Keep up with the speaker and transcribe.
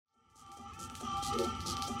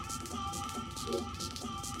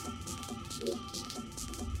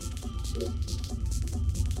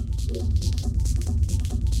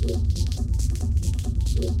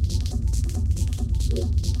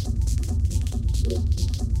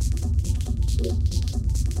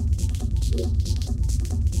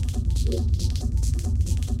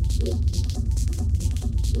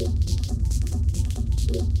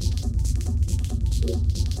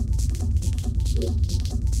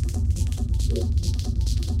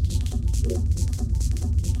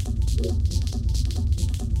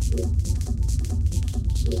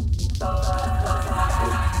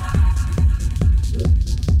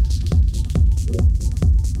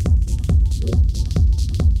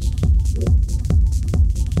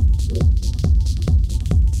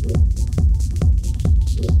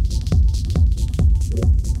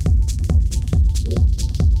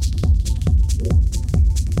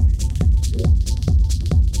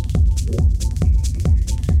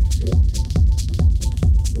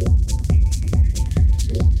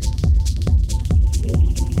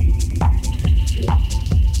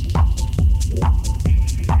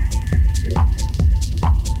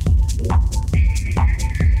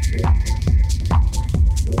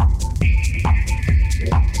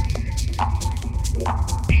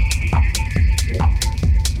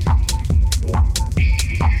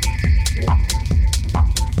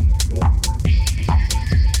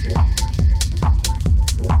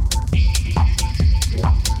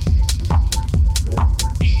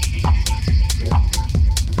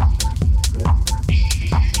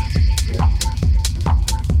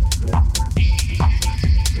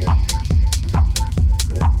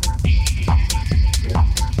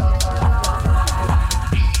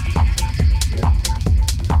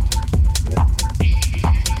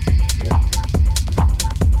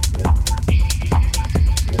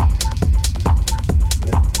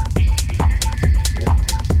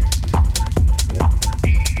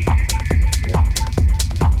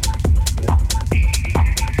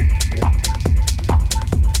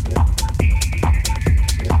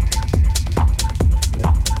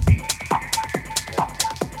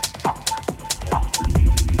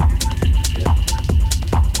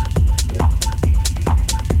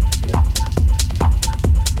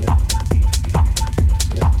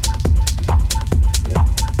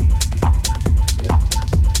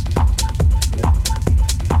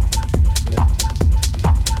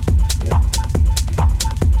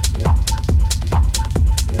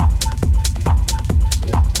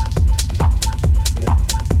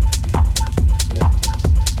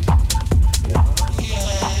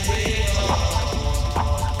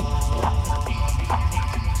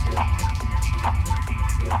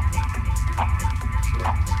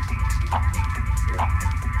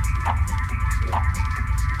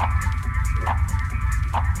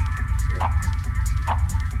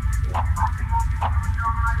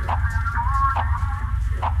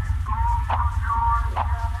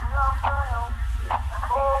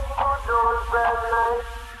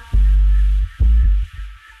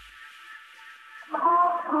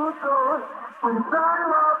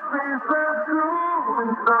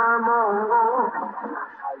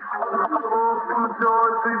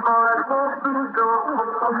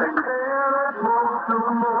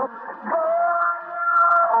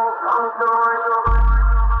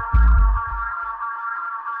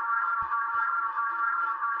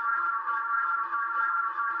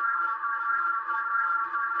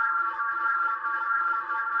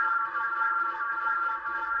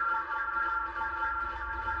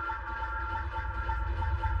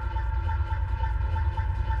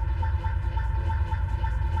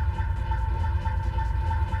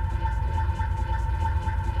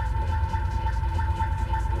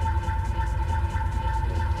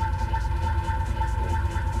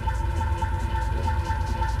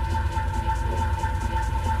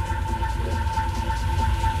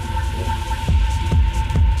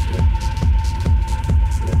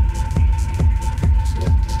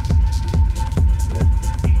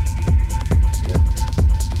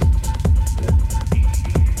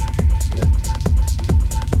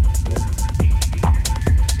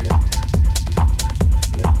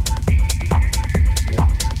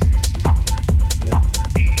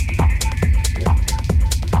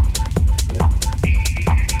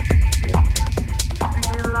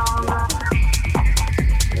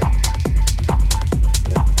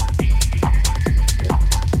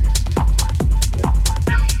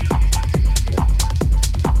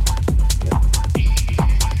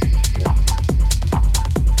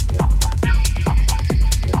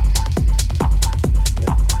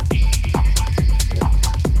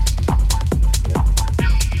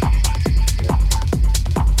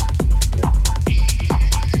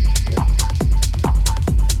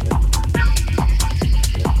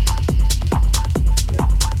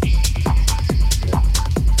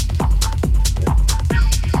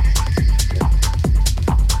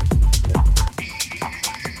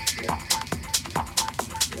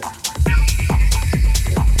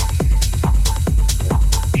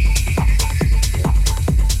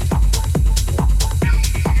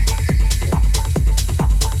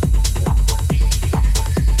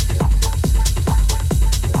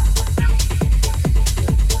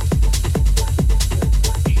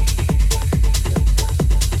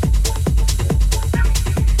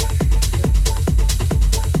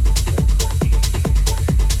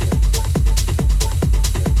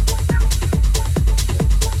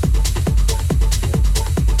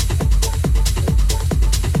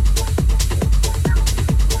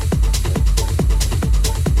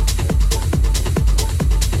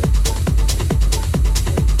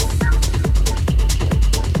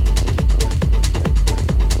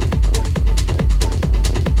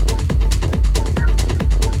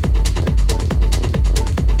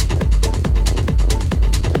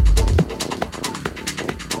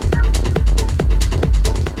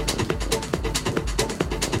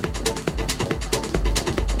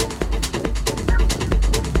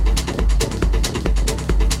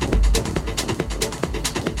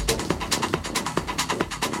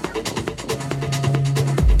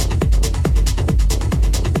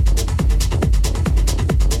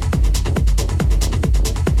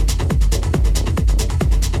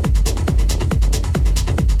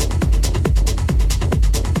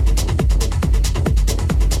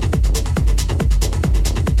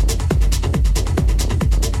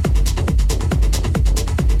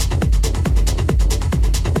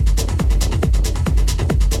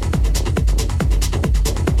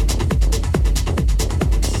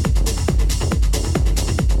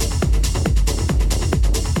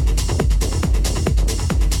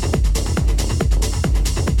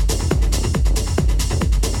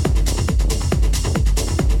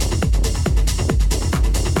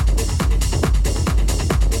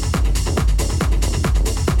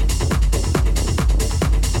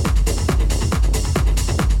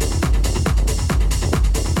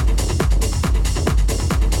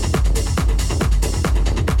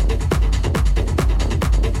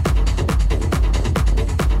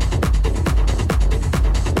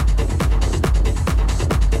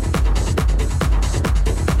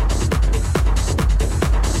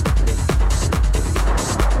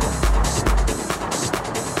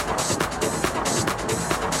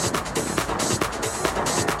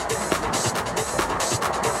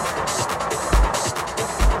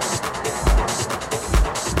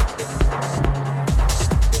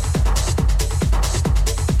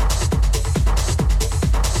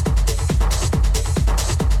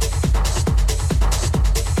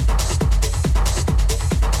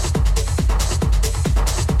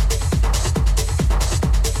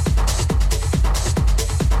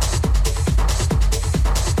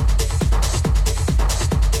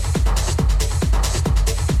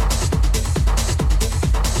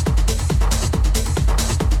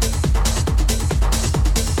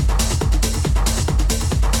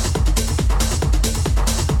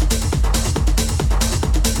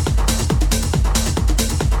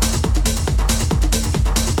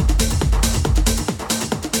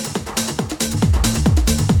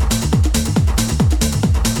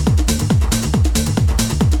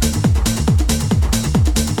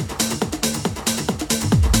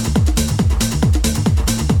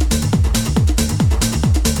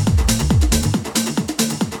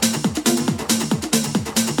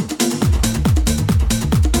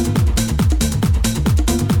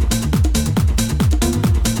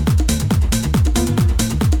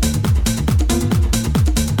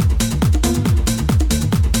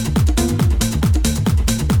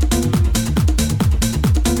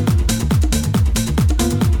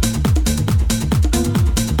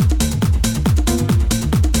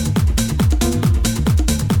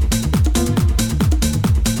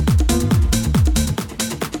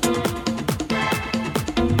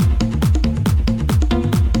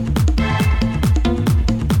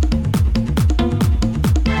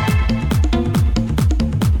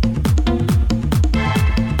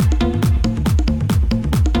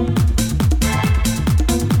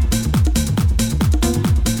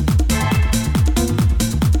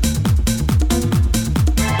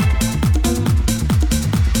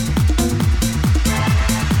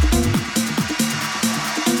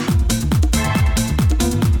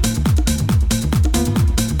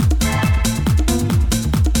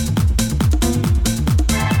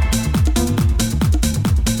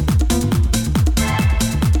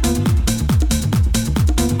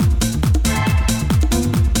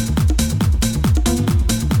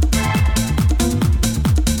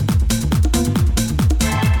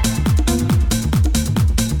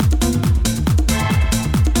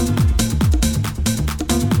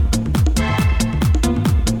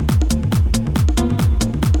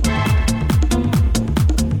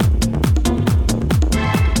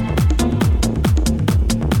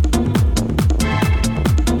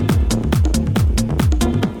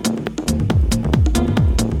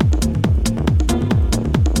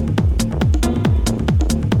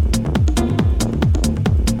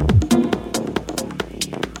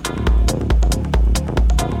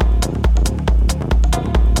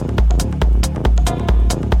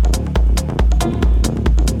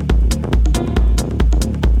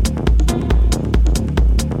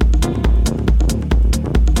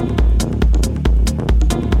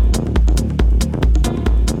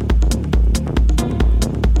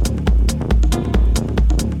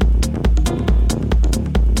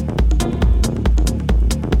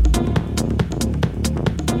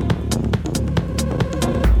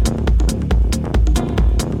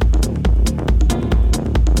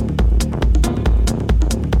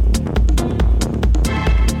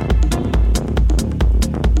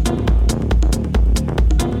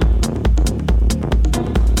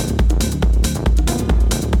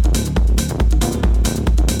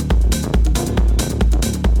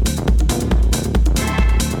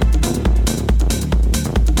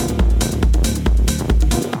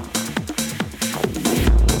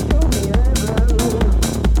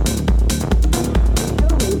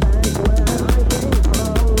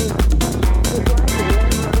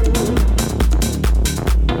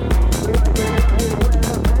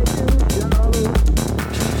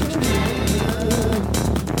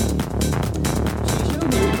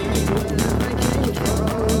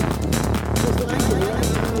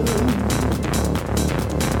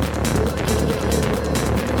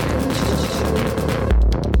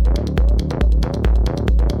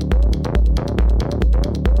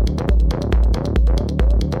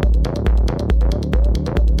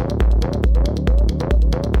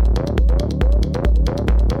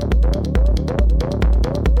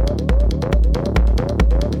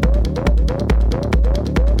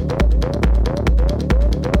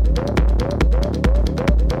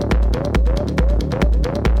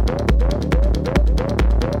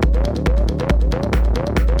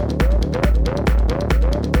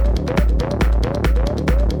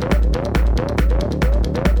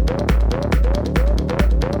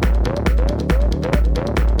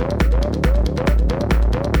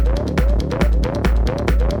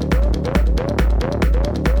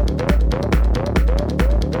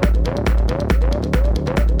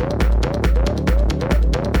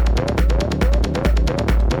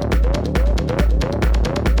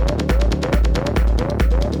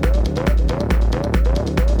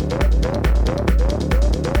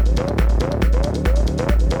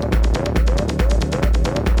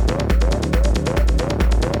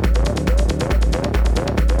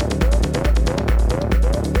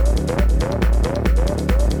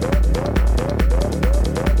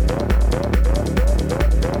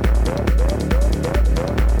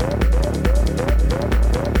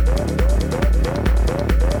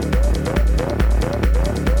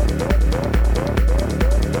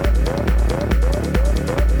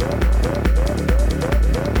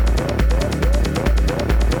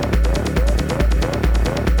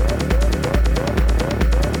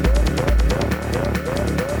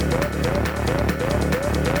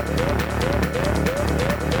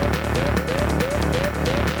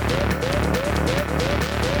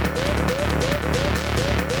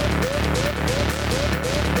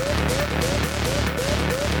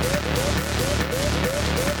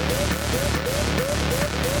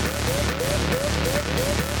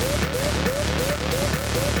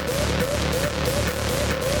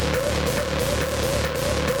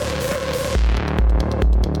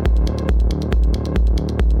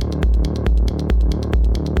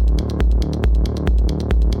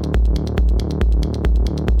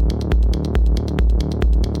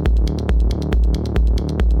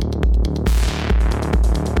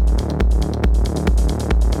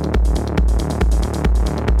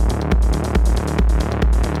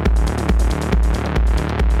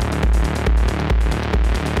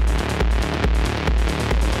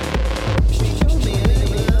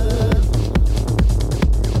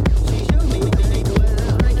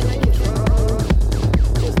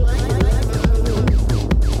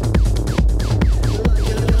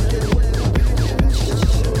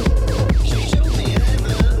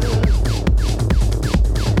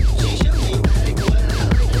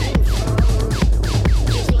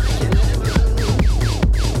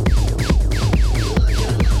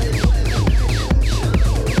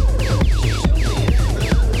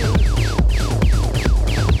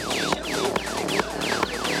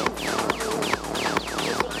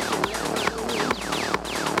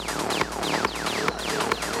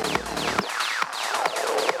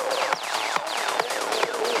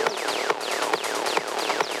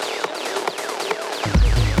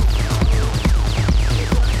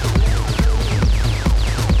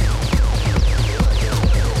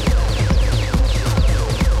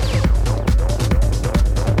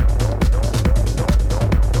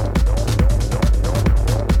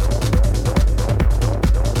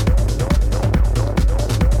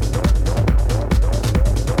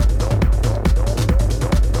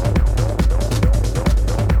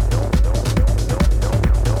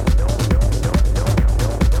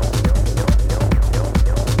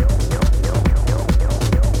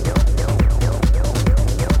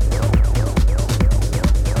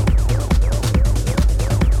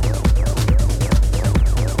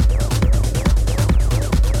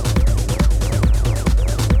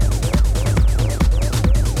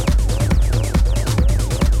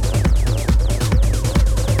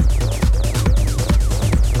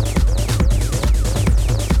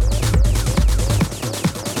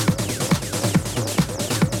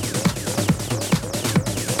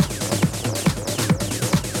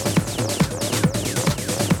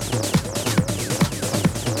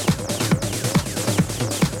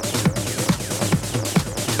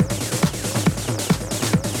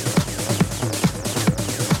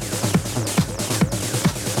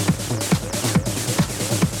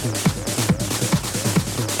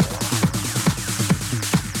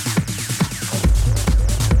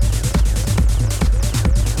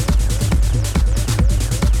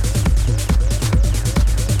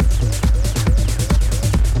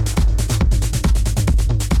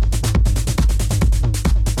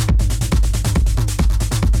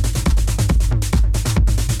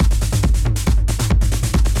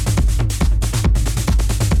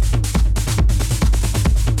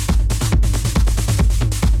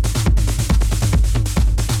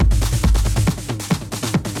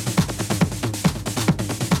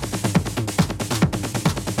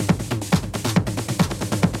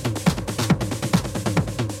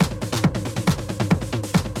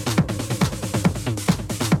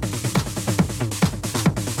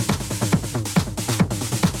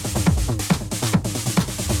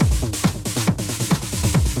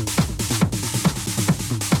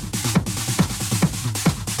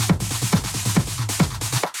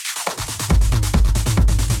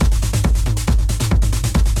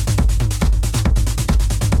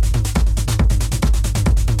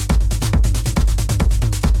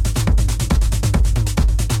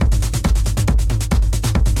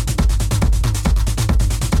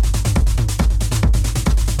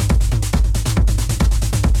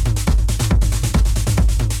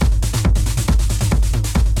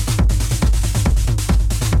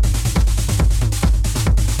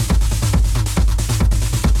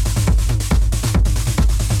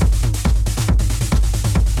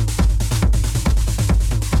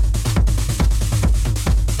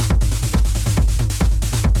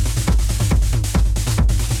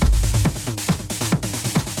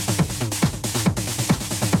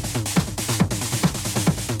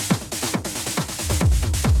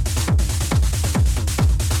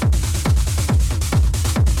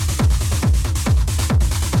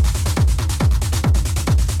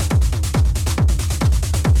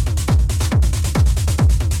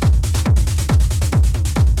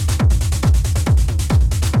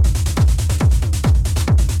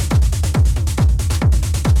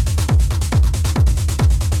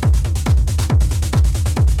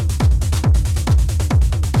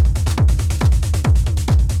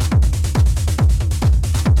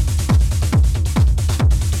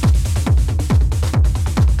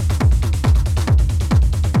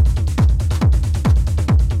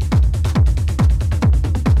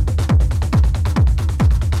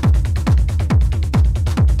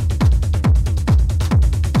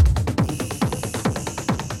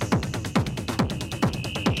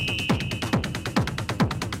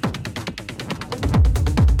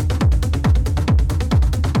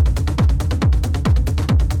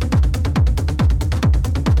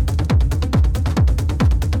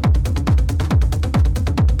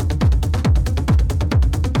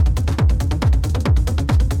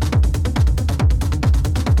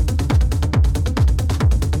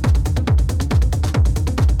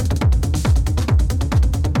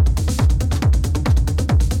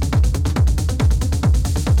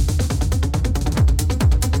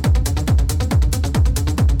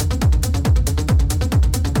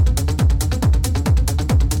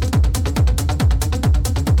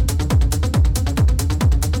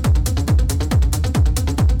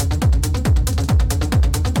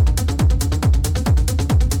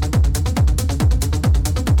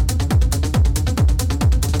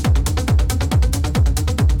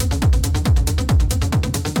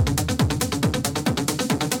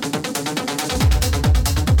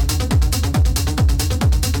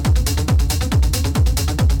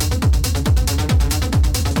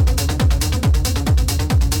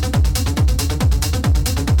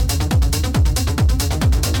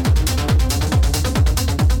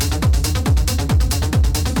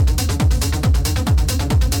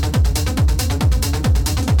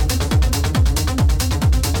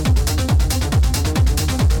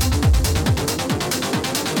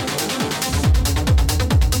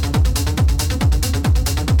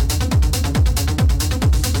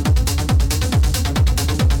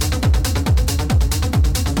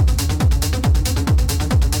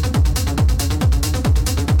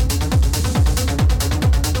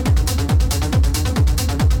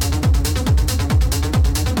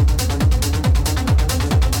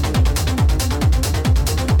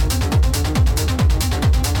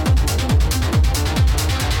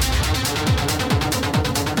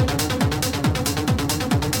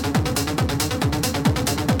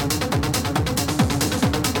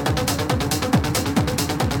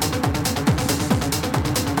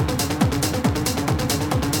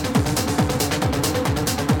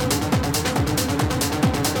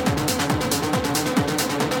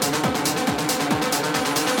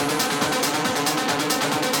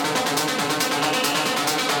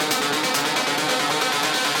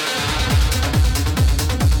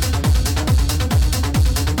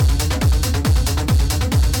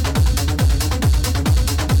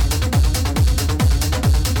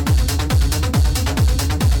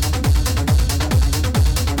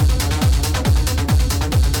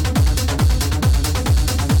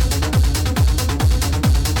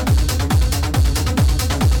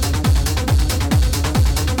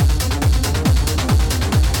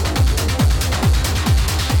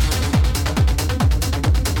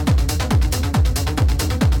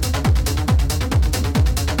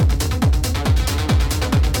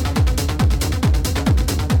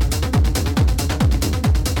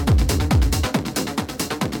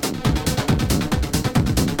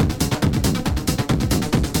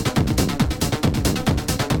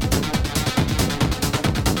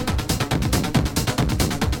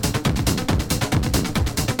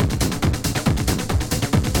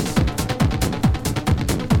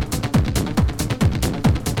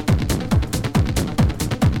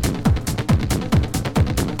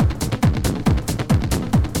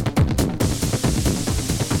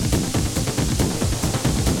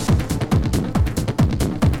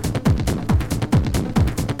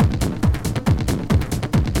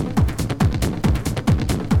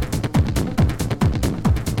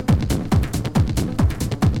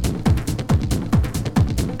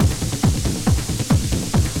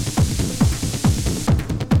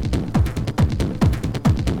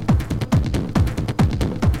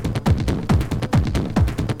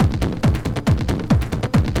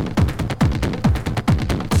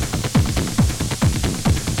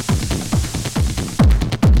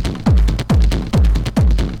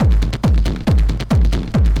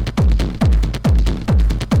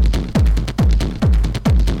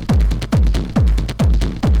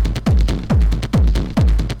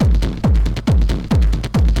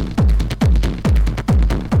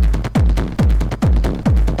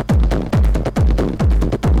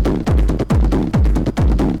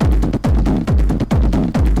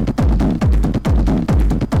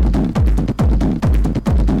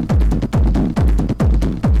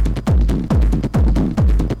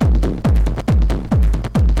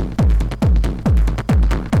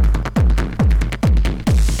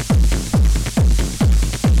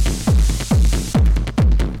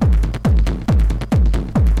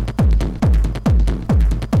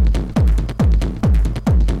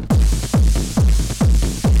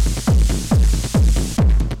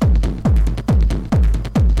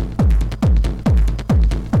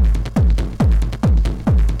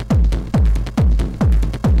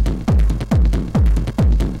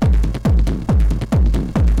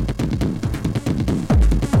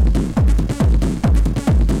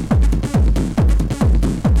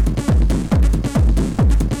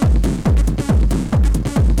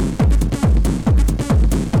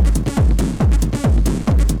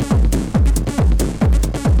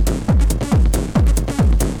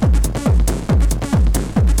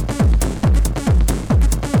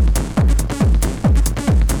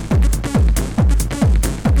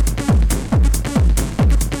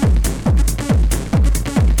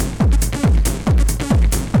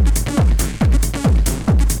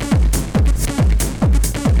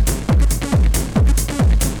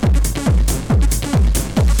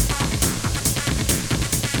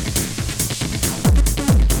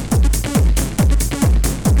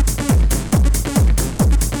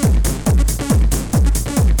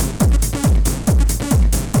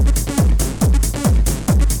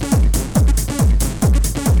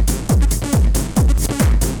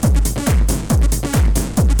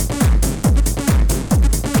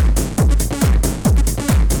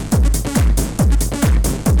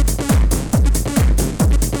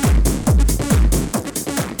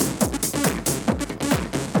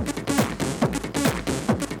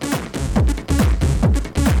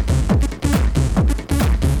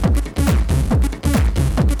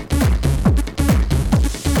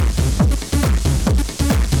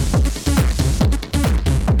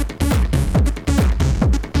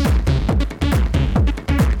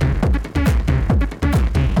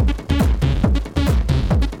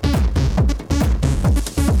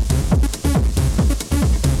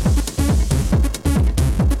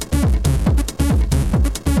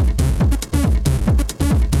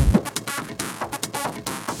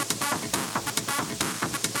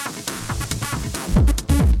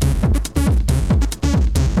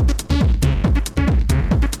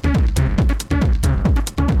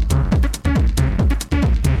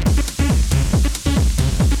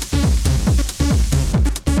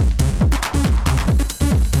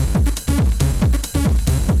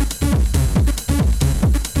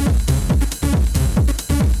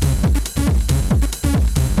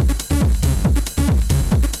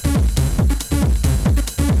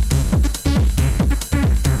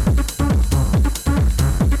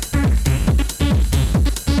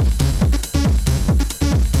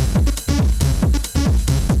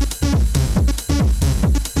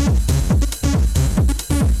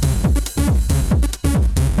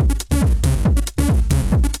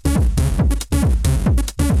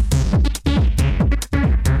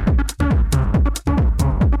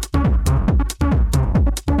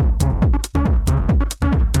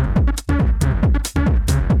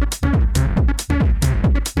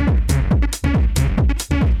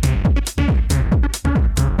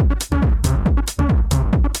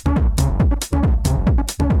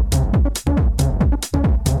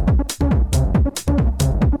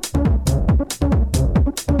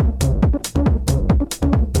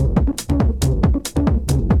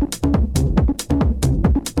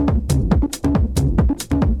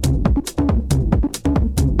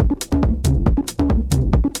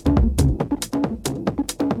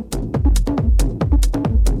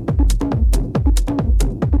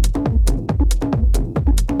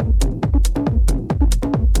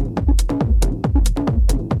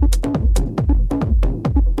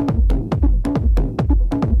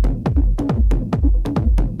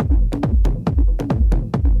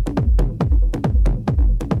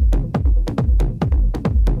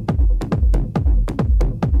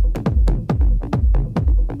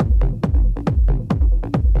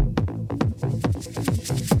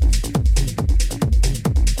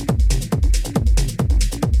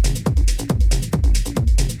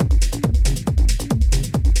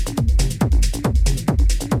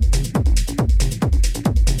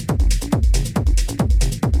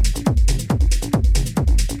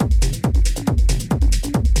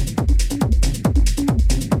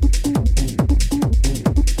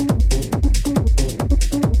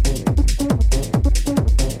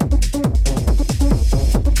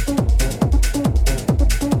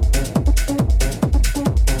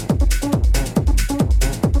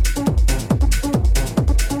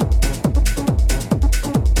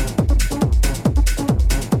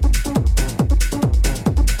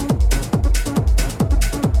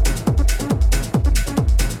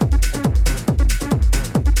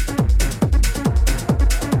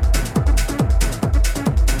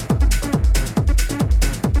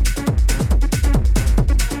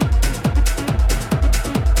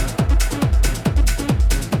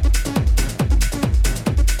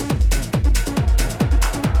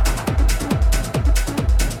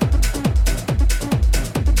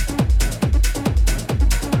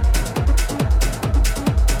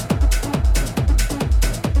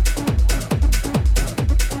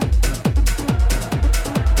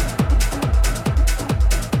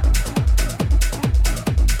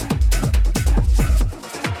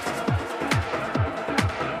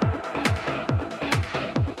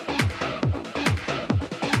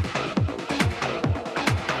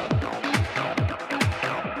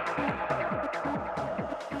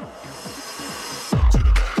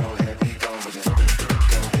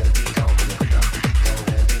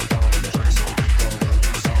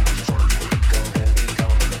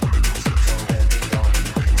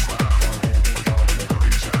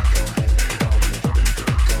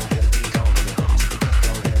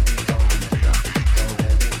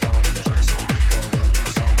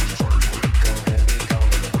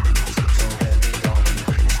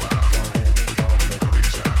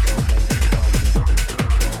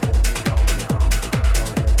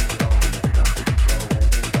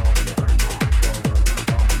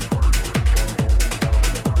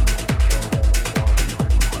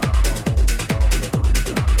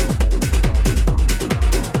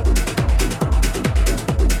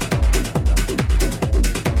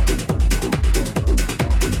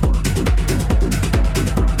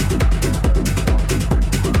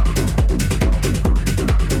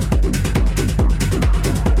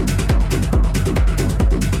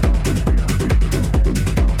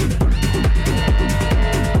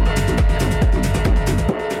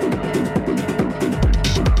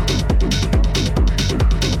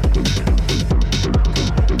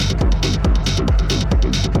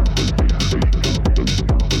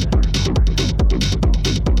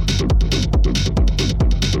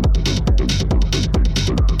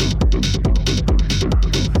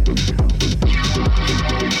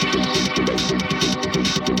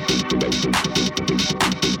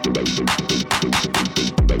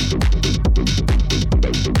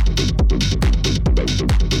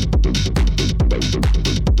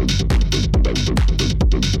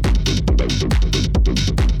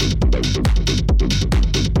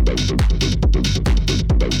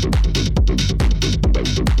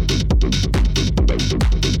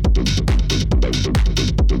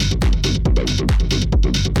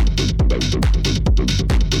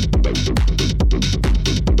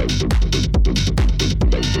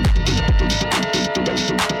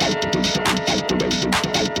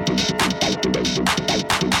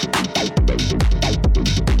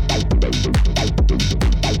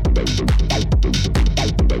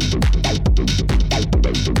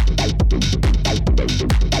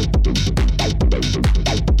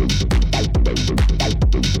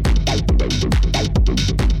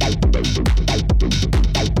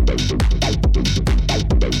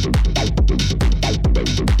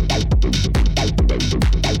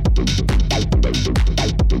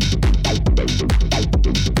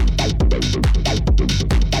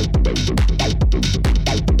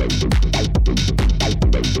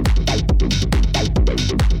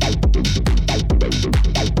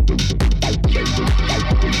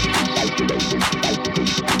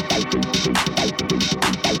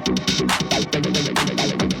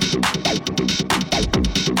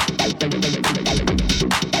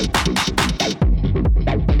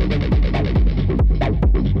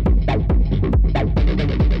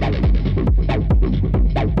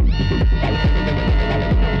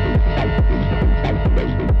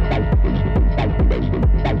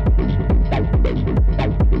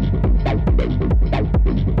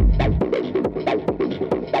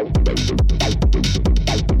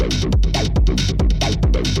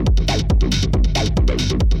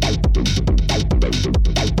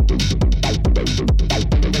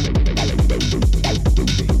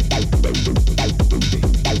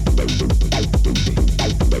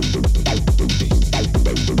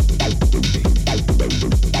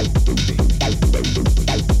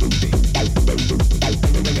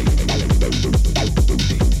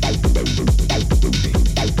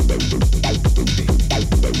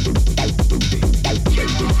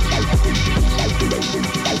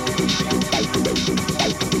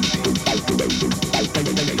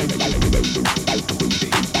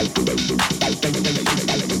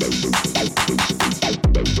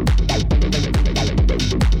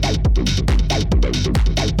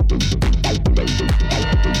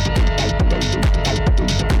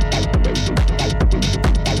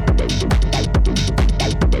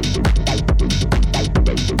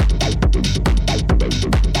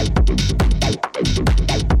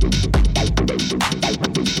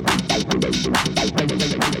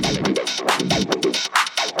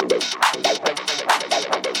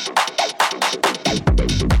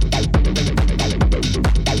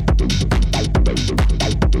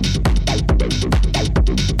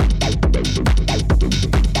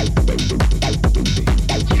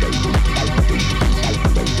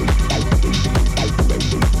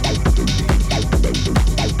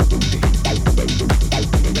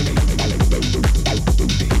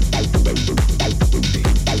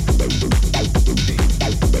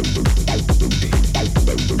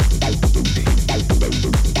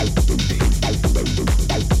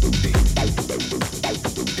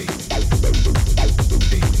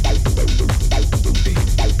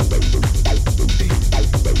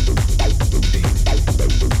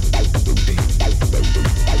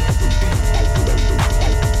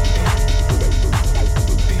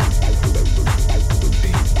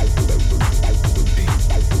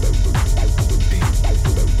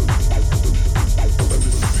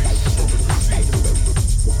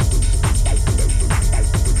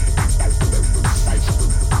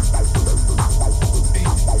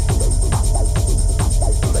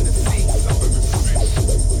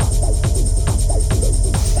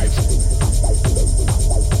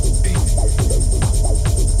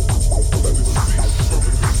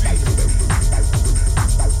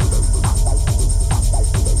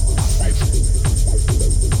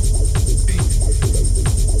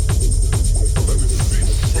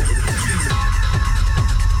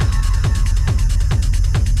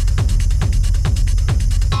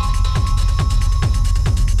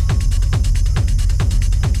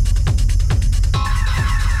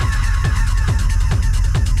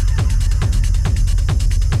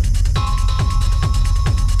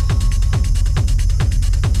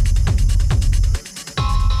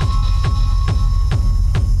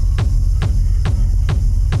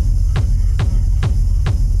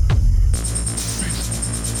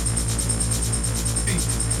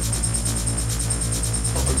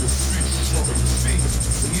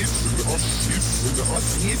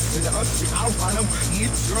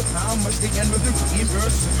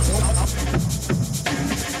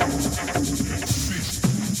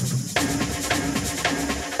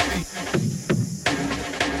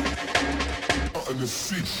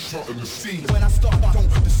When I start,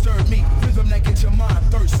 don't disturb me. Rhythm that get your mind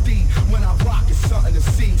thirsty. When I rock, it's something to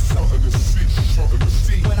see. Something to see, something to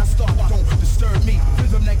see. When I start, don't disturb me.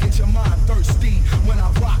 Rhythm that get your mind thirsty. When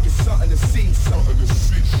I rock, it's something to see. Something to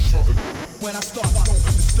see, something. When I start, don't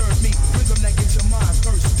disturb me. Rhythm that get your mind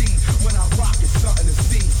thirsty. When I rock, it's something to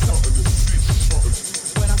see. Something to see, something.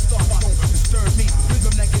 When I start, don't disturb me.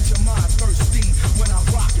 Rhythm that get your mind thirsty. When I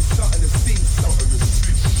rock, it's something to see. Something to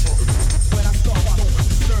see, something. When I start, don't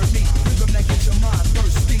disturb me. Rhythm that get your mind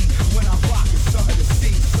thirsty. When I rock, it's something to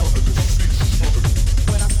see. Something to see, something.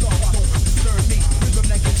 When I start, don't disturb me.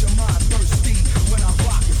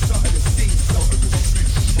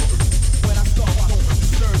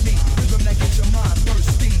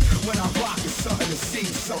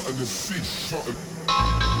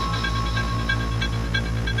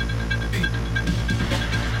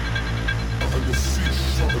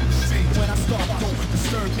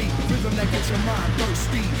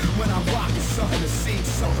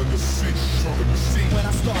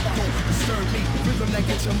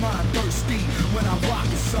 When I rock,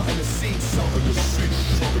 it's something to see, something to see,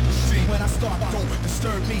 something to see. When I start, don't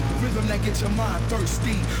disturb me. Rhythm that gets your mind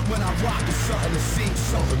thirsty. When I rock, it's something to see,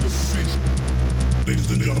 something to see. Ladies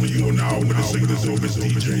and gentlemen, you are now witnessing the dopest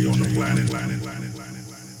DJ on the planet.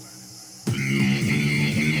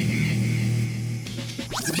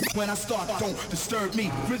 When I start, don't disturb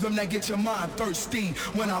me. Rhythm that gets your mind thirsty.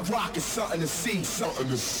 When I rock, it's something to see, something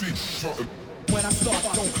to see, something. When I start,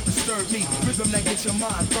 don't disturb me. Rhythm that gets your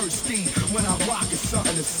mind thirsty. When I rock, it's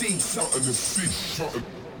something to see, something to see, something.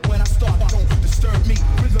 When I start, don't disturb me.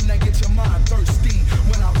 Rhythm that gets your mind thirsty.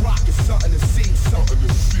 When I rock, it's something to see, something to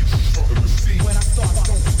see, something to see. When I start,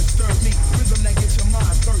 don't disturb me. Rhythm that gets your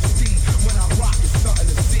mind thirsty. When I rock, it's something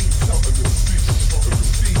to see, something to see, something to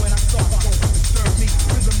see. When I start, don't disturb me.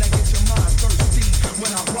 Rhythm that gets your mind thirsty.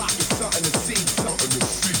 When I rock, it's something to see, something to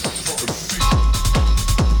see, something to see.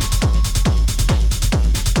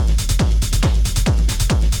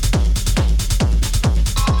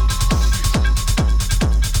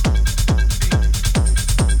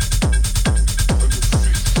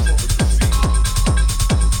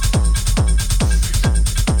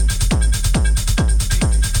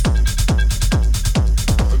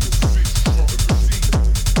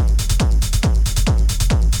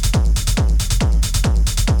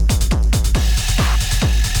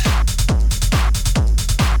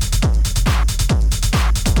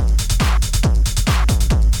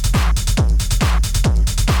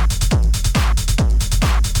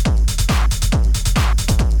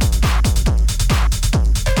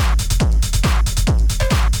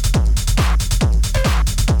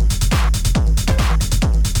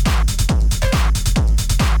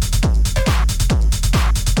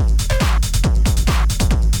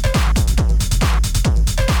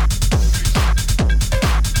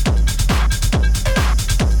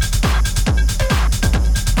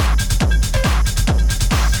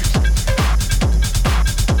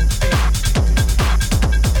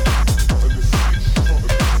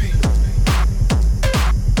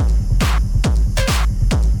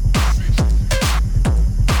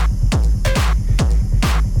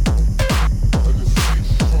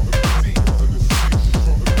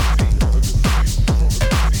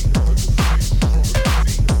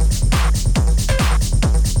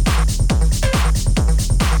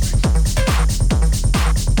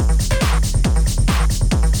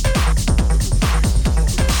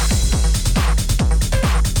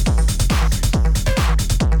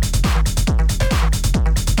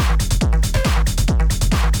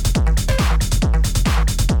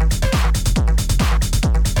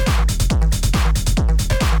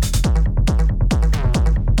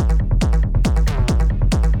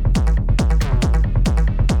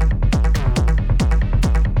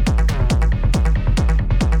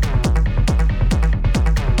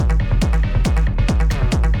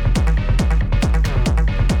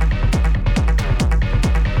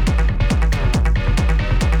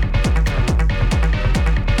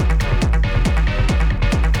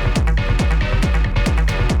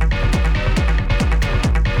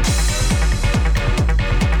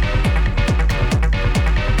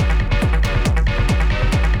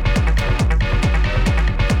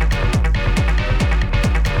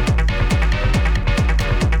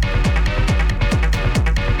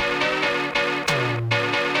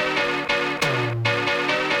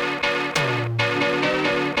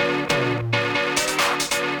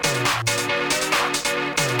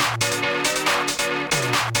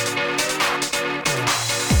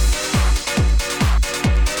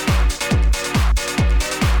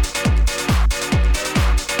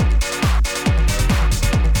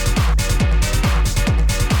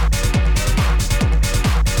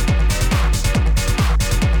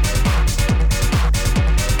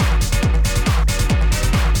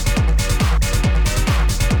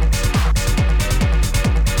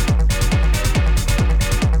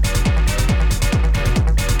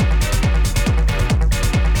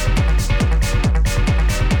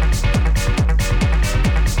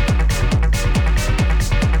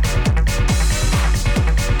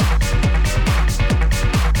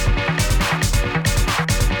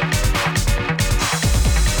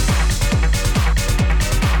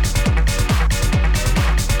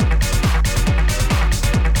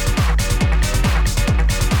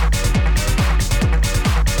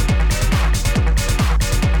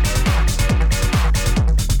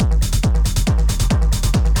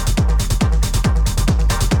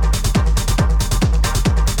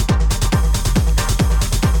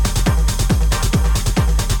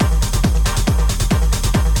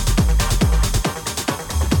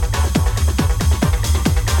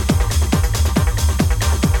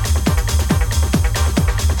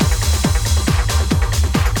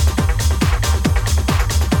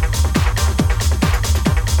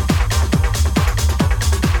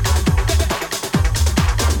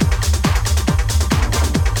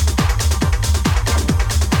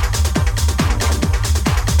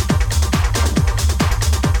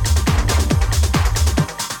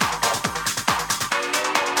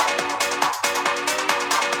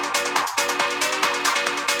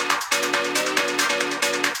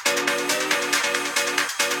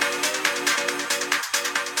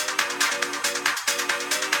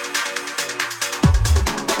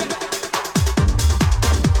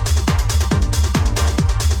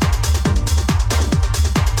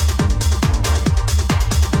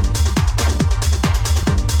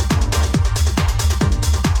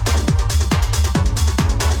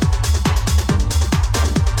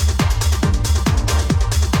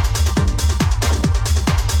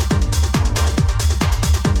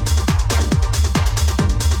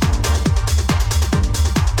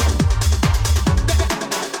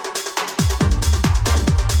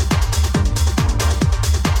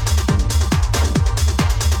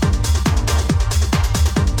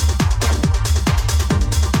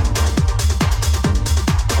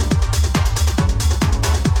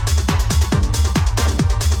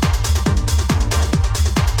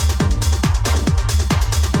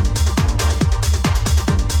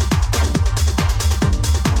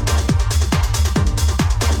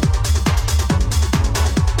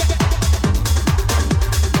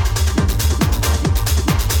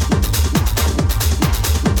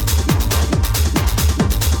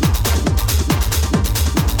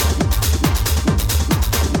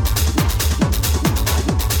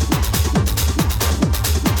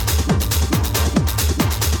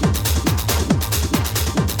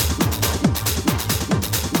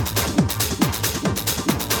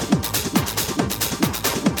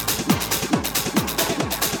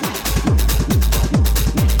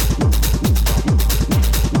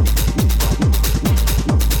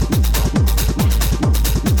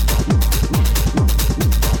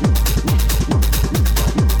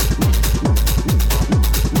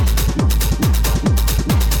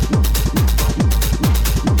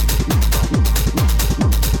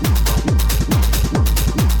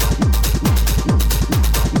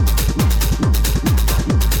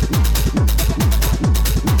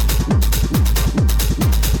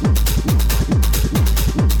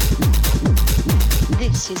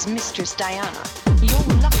 This is Mistress Diana. You're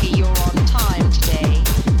lucky you're on time today.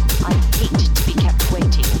 I hate to be kept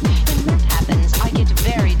waiting. When that happens, I get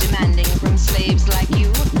very demanding from slaves like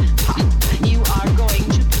you. Ha! You are going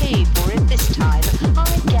to pay for it this time. I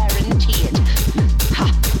guarantee it. Ha!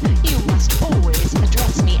 You must always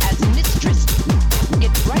address me as mistress.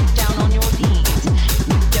 Get right down on your knees.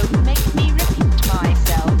 Don't make me repeat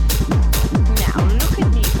myself. Now look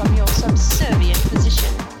at me from your subservient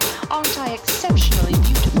position. Aren't I exceptionally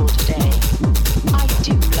beautiful today? I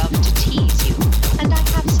do love to tease you, and I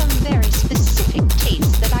have some very specific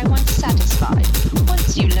tastes that I want satisfied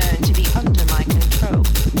once you learn to be under my control.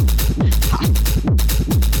 Ha!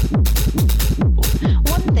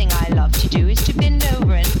 One thing I love to do is to bend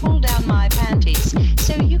over and pull down my panties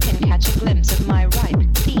so you can catch a glimpse of my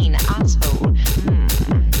ripe, clean asshole.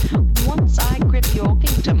 Once I grip your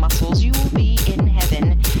sphincter muscles, you'll be in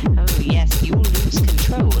heaven. Oh yes, you'll lose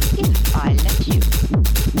control if I let you.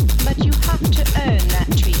 But you have to earn that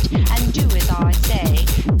treat and do as I say.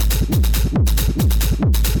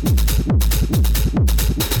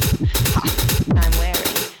 Ha! I'm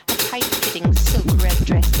wearing a tight-fitting silk red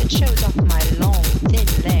dress that shows off my long, thin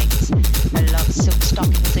legs. I love silk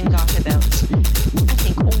stockings and garter belts. I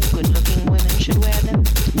think all good-looking women should wear them.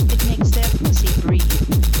 It makes their pussy breathe.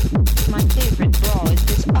 My favorite bra is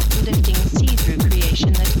this uplifting see-through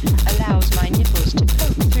creation that allows my nipples to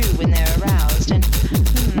poke through when they're aroused. And,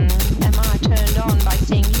 am I turned on by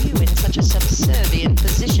seeing you in such a subservient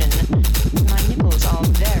position? My nipples are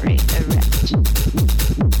very erect.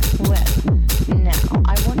 Well, now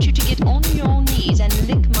I want you to get on your knees and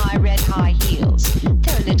lick my red high heels.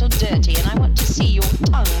 They're a little dirty and I want to see your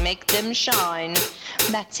tongue make them shine.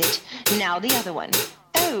 That's it. Now the other one.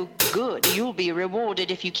 Oh, good. You'll be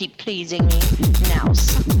rewarded if you keep pleasing me. Now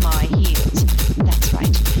suck my heels. That's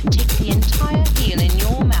right. Take the entire heel in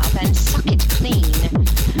your mouth and suck it clean.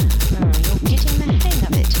 You're getting the hang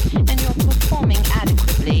of it, and you're performing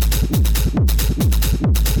adequately.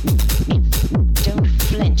 Don't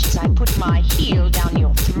flinch as I put my heel down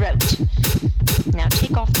your throat. Now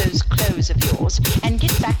take off those clothes of yours and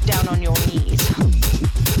get back down on your knees.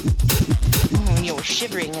 You're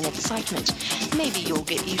shivering in excitement. Maybe you'll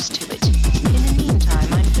get used to it. In the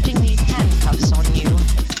meantime, I'm putting these handcuffs on you.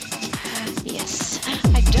 Yes,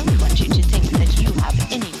 I don't want you to think that you have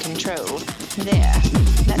any control. There,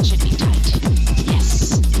 that should be tight.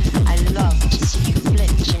 Yes, I love to see you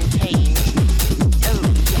flinch in pain. Oh,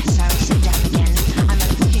 yes, I'll sit down again. I'm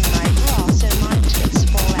unhooking my bra so my tits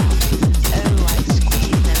fall out. Oh, I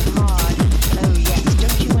squeeze them hard. Oh, yes,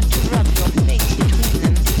 don't you want to rub your face between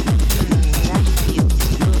them? That feels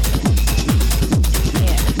good.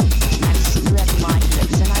 Here, I've spread my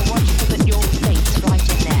lips and I want you to put your face right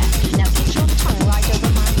in there. Now get your tongue right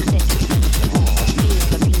over my clit. Oh, feel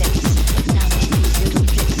the place. Now make these little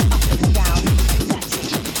flicks up and down. That's it.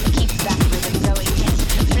 Keep that rhythm going. Yes,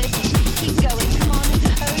 flick it. Keep going. Come on.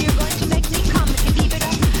 Oh, you're going to make me come if you keep it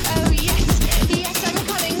up. Oh, yes. Yes, I'm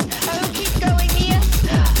coming. Oh, keep going. Yes.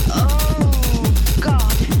 Oh,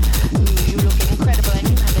 God. Ooh, you look incredible and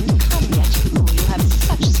you haven't come yet. Oh, you have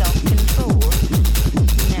such self-control.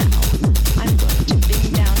 Now, I'm going to bend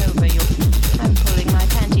down over you. I'm pulling my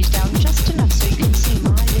panties down just enough so you can see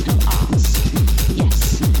my little arse.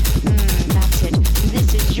 Yes. That's it.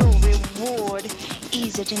 This is your reward.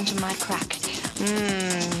 Ease it into my crack.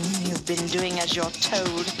 You've been doing as you're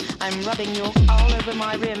told. I'm rubbing you all over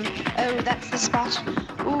my rim. Oh, that's the spot.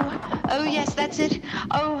 Ooh. Oh, yes, that's it.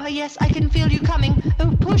 Oh, yes, I can feel you coming.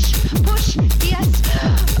 Oh, push, push. Yes.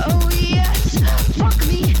 Oh, yes. Fuck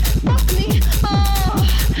me. Fuck me. Oh,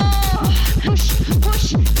 oh. Push,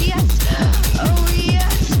 push. Yes. Oh,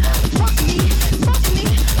 yes. Fuck me. Fuck me.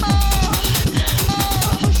 Oh,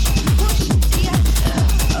 oh. Push, push. Yes.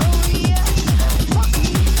 Oh, yes. Fuck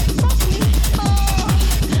me. Fuck me. Oh,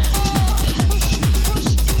 oh. Push, push.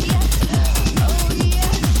 Yes. Oh,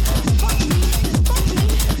 yes. Fuck me. Fuck me.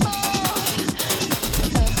 Oh.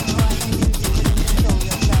 I knew you couldn't control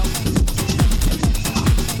yourself.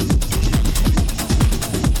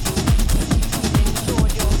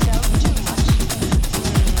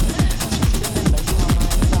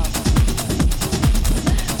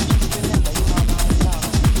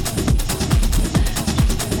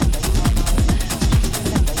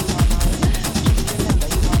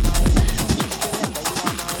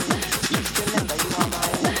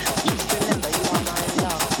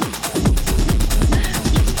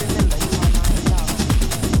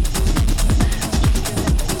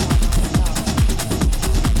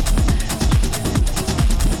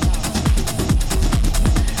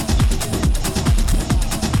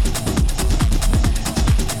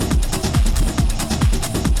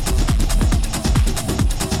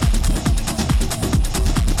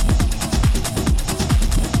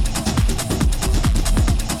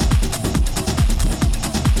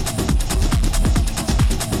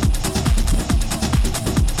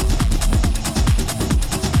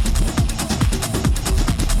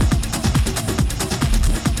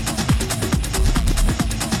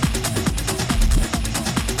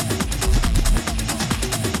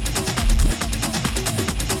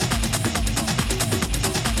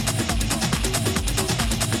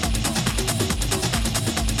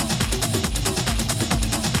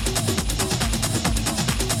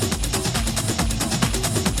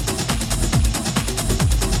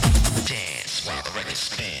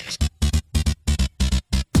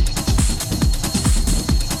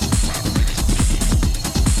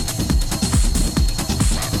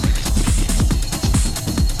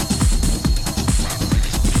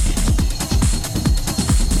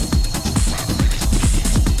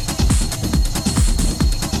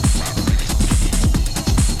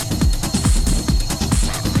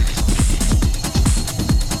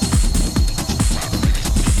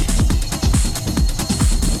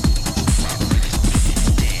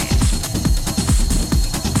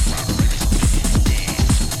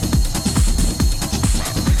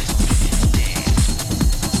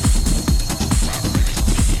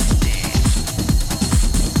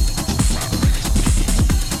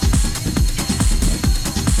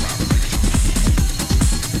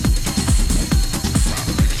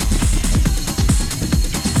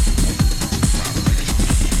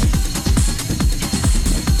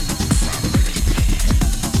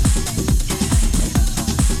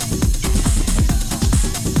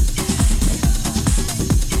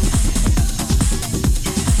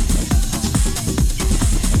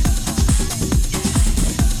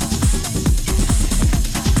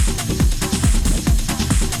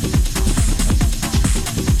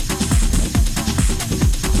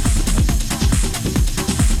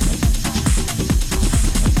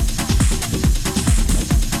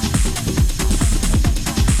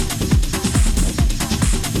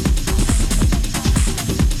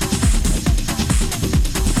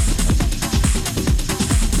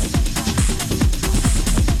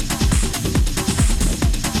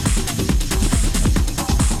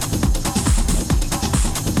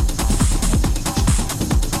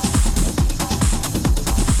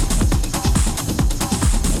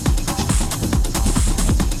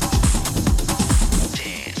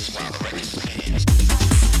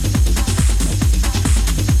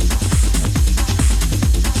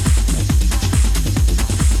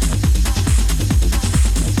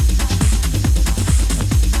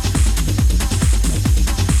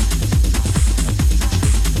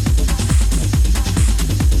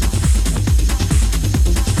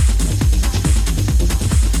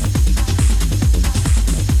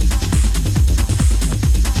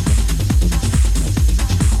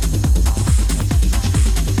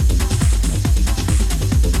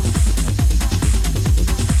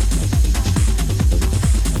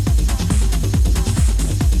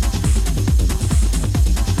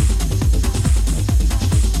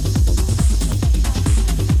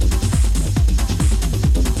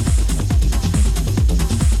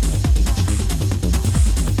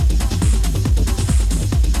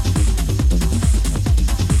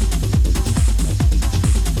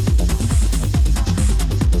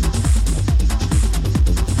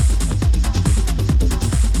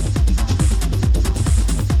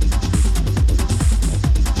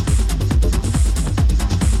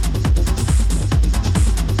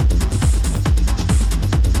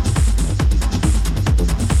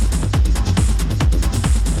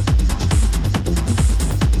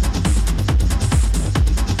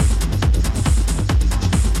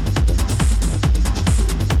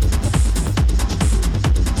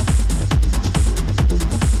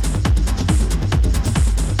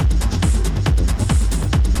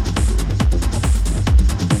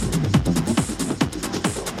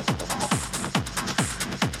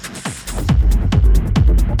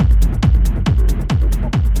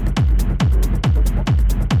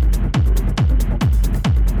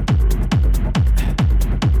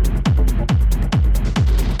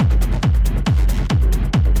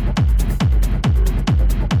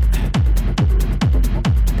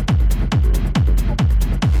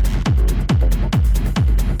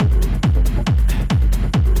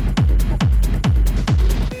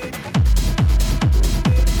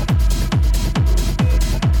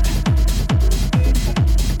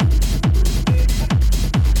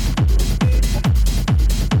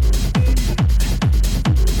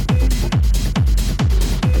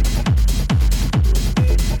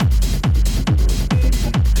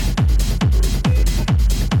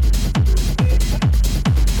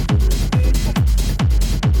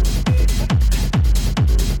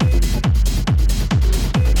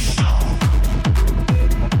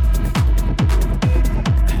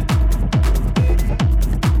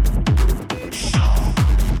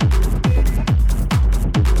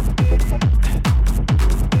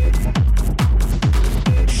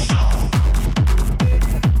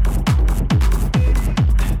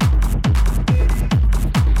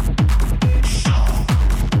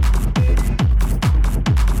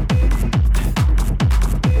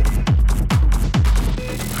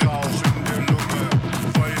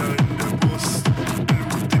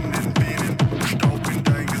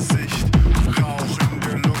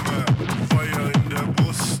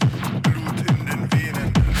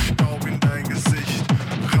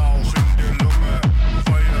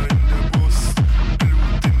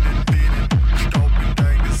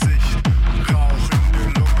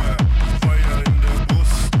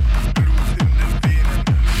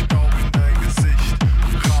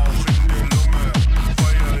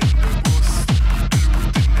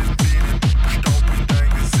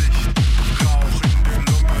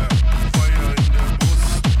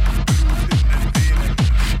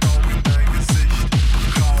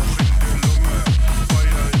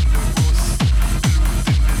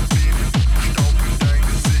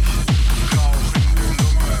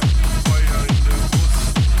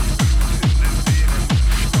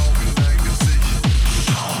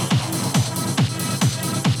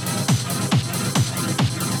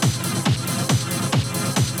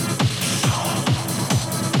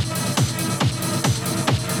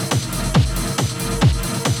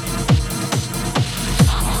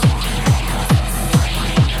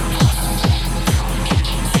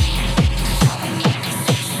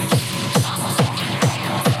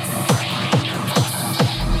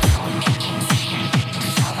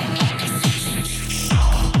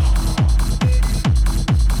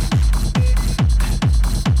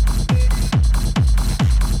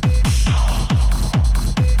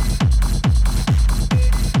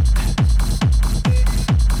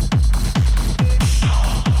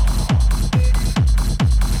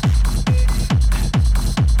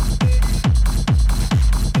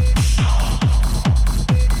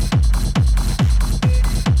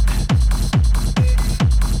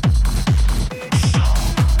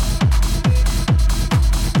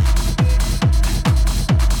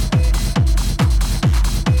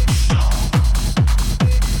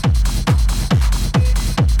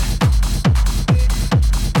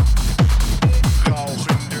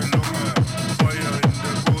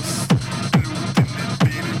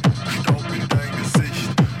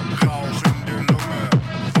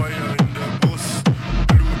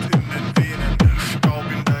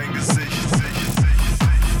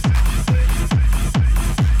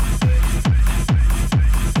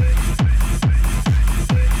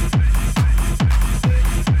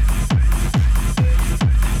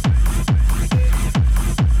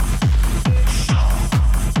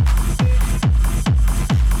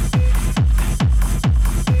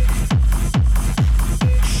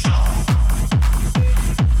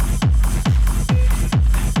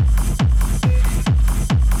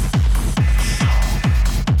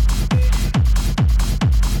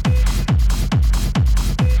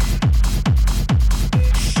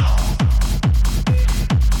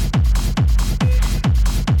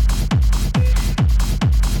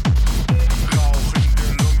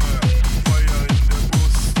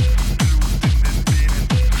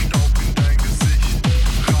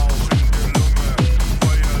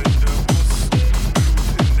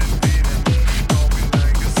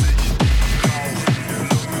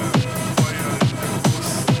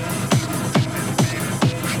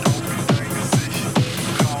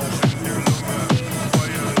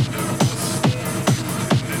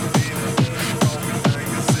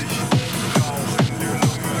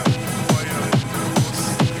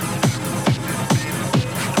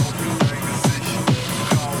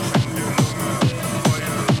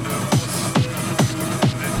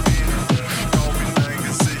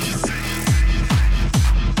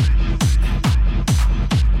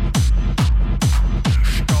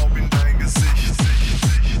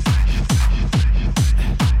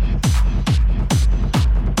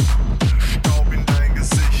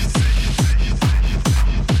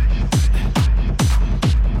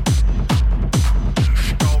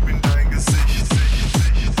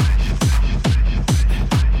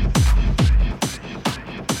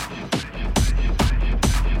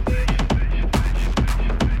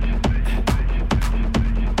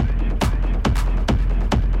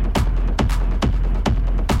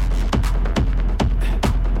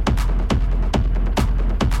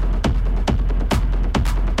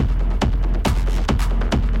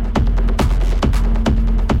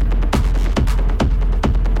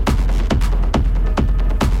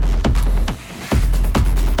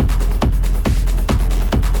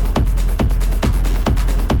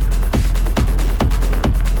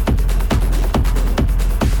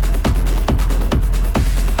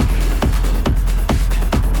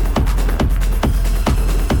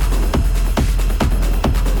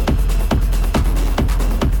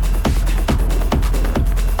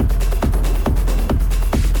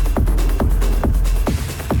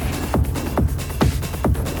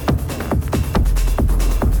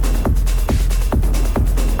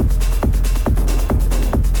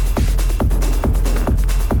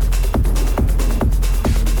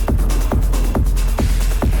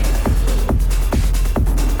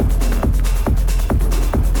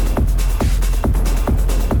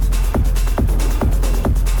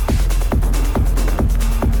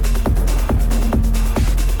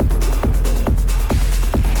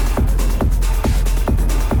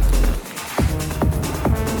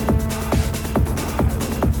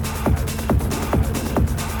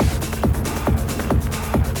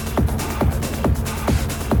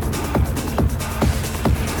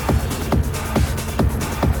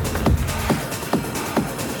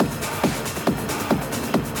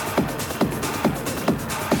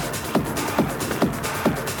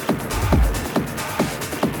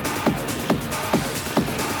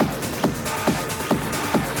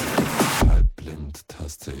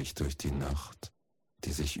 durch die Nacht,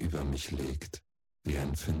 die sich über mich legt, wie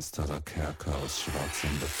ein finsterer Kerker aus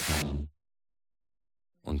schwarzem Beton.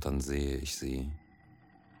 Und dann sehe ich sie.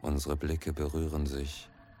 Unsere Blicke berühren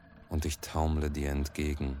sich und ich taumle dir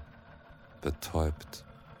entgegen. Betäubt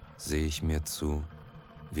sehe ich mir zu,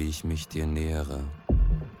 wie ich mich dir nähere,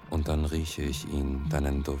 und dann rieche ich ihn,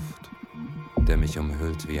 deinen Duft, der mich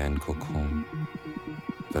umhüllt wie ein Kokon.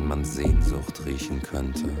 Wenn man Sehnsucht riechen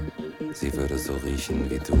könnte, sie würde so riechen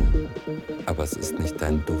wie du. Aber es ist nicht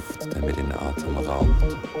dein Duft, der mir den Atem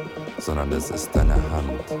raubt, sondern es ist deine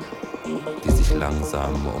Hand, die sich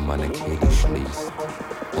langsam um meine Kehle schließt.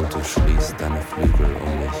 Und du schließt deine Flügel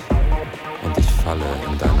um mich, und ich falle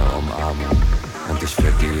in deine Umarmung, und ich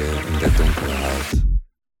vergehe in der Dunkelheit.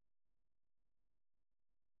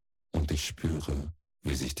 Und ich spüre,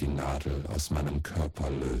 wie sich die Nadel aus meinem Körper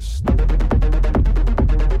löst.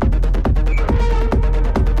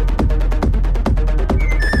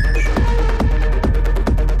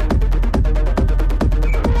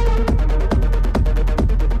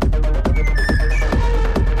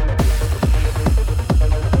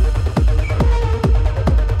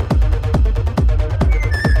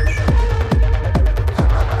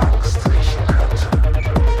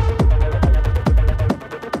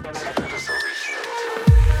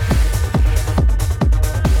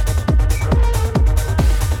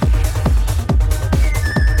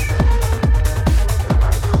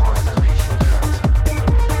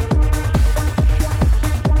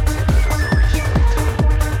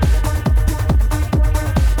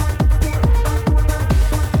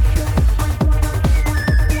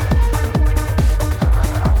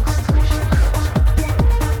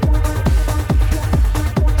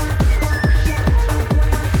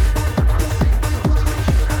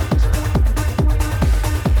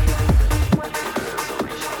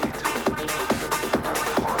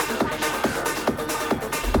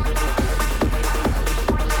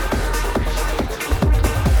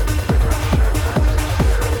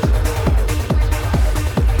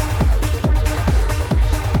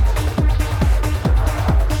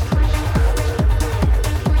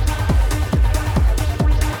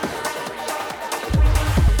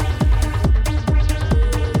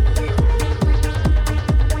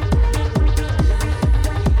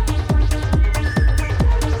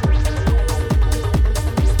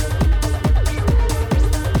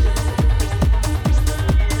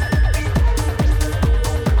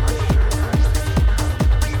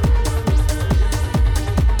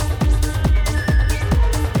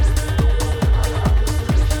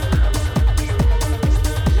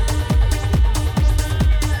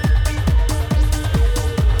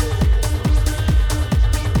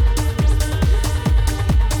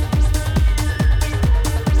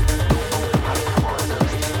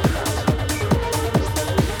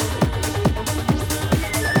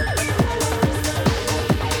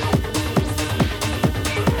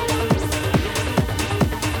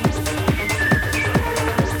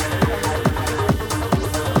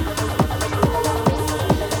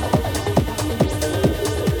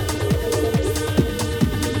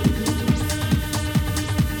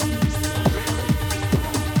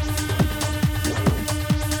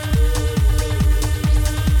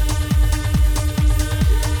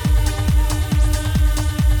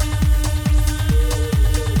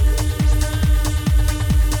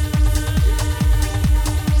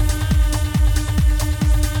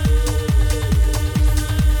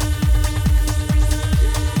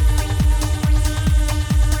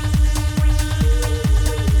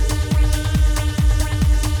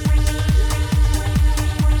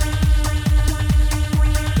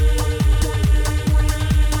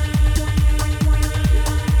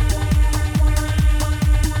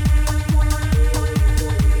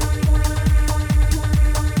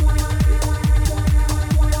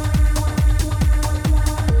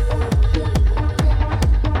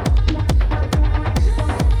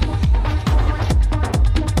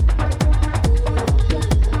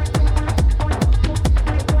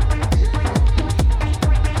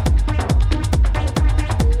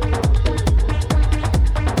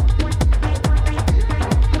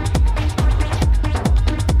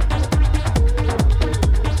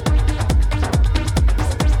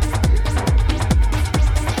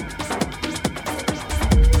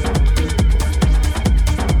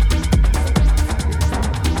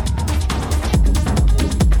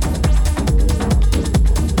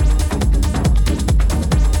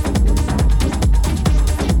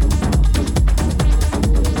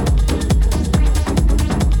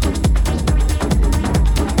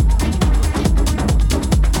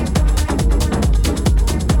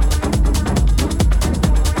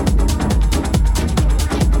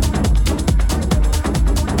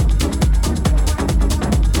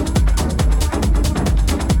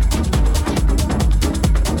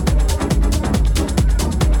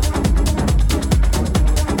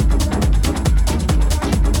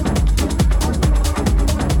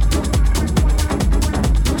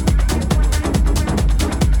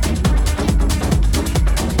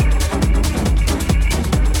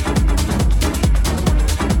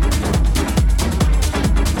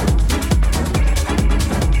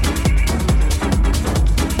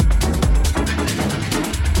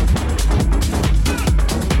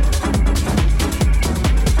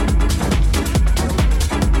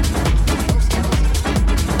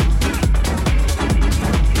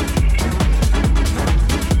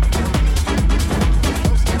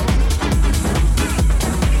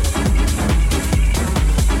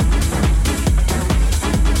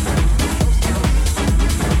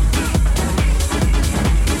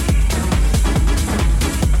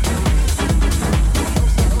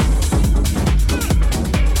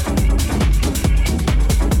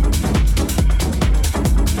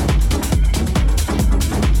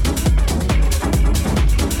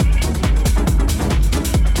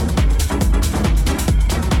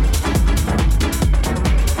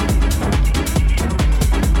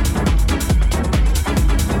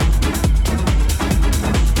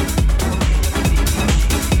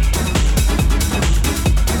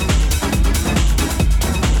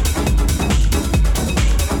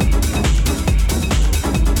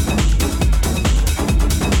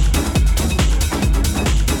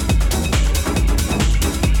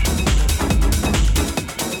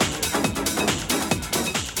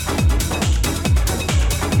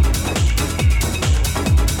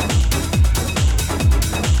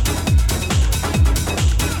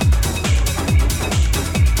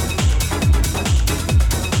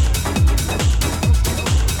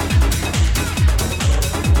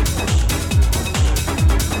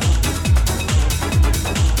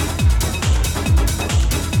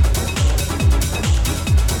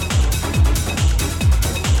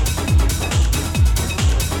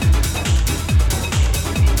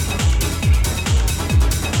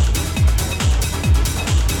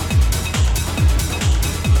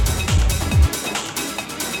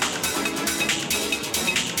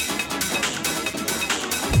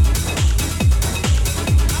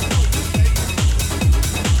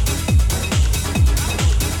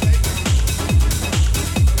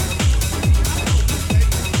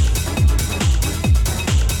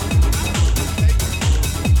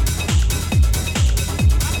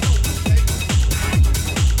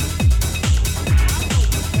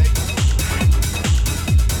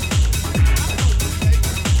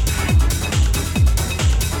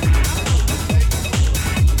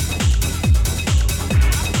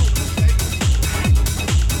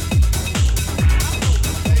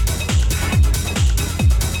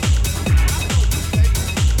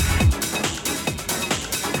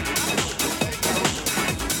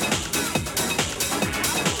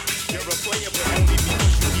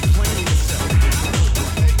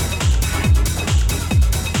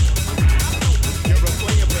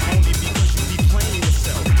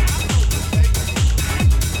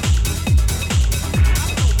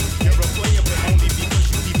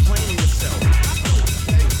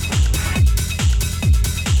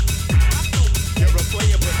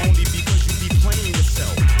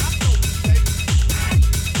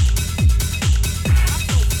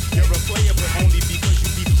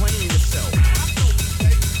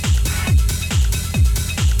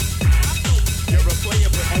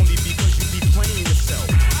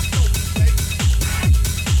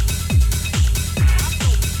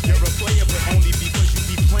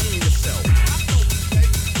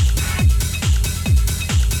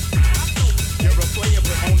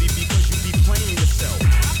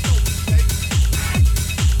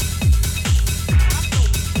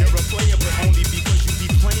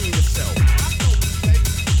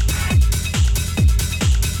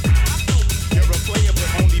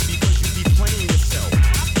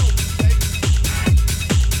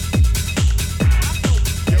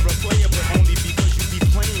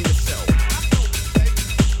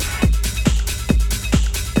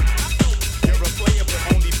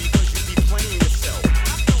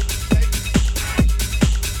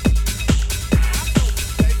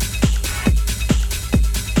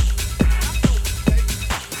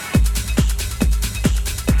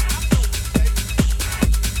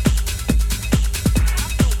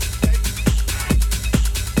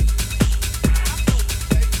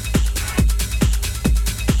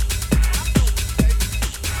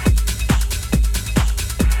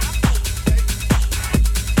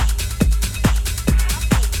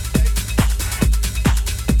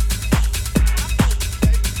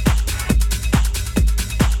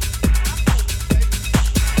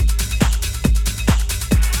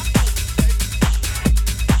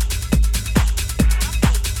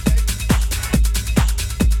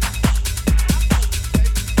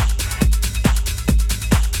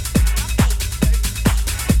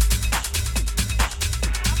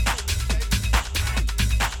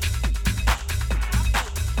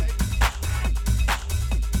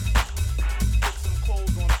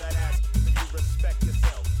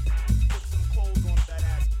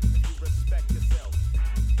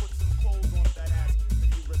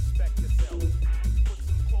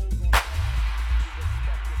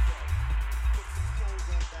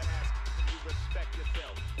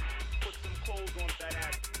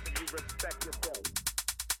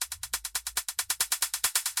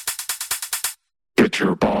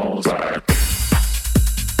 your balls back.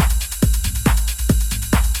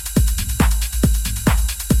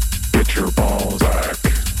 Get your balls back,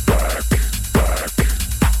 back, back.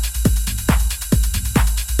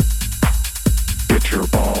 Get your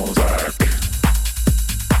balls back.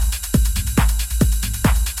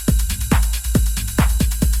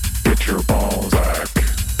 Get your balls back,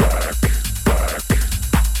 back, back.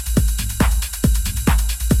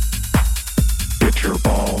 Get your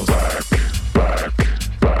balls back, back,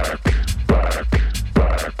 back, back, back,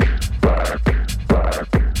 back, back, back,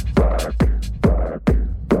 back.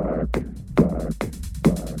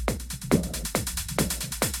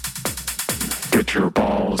 Get your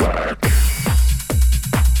balls back.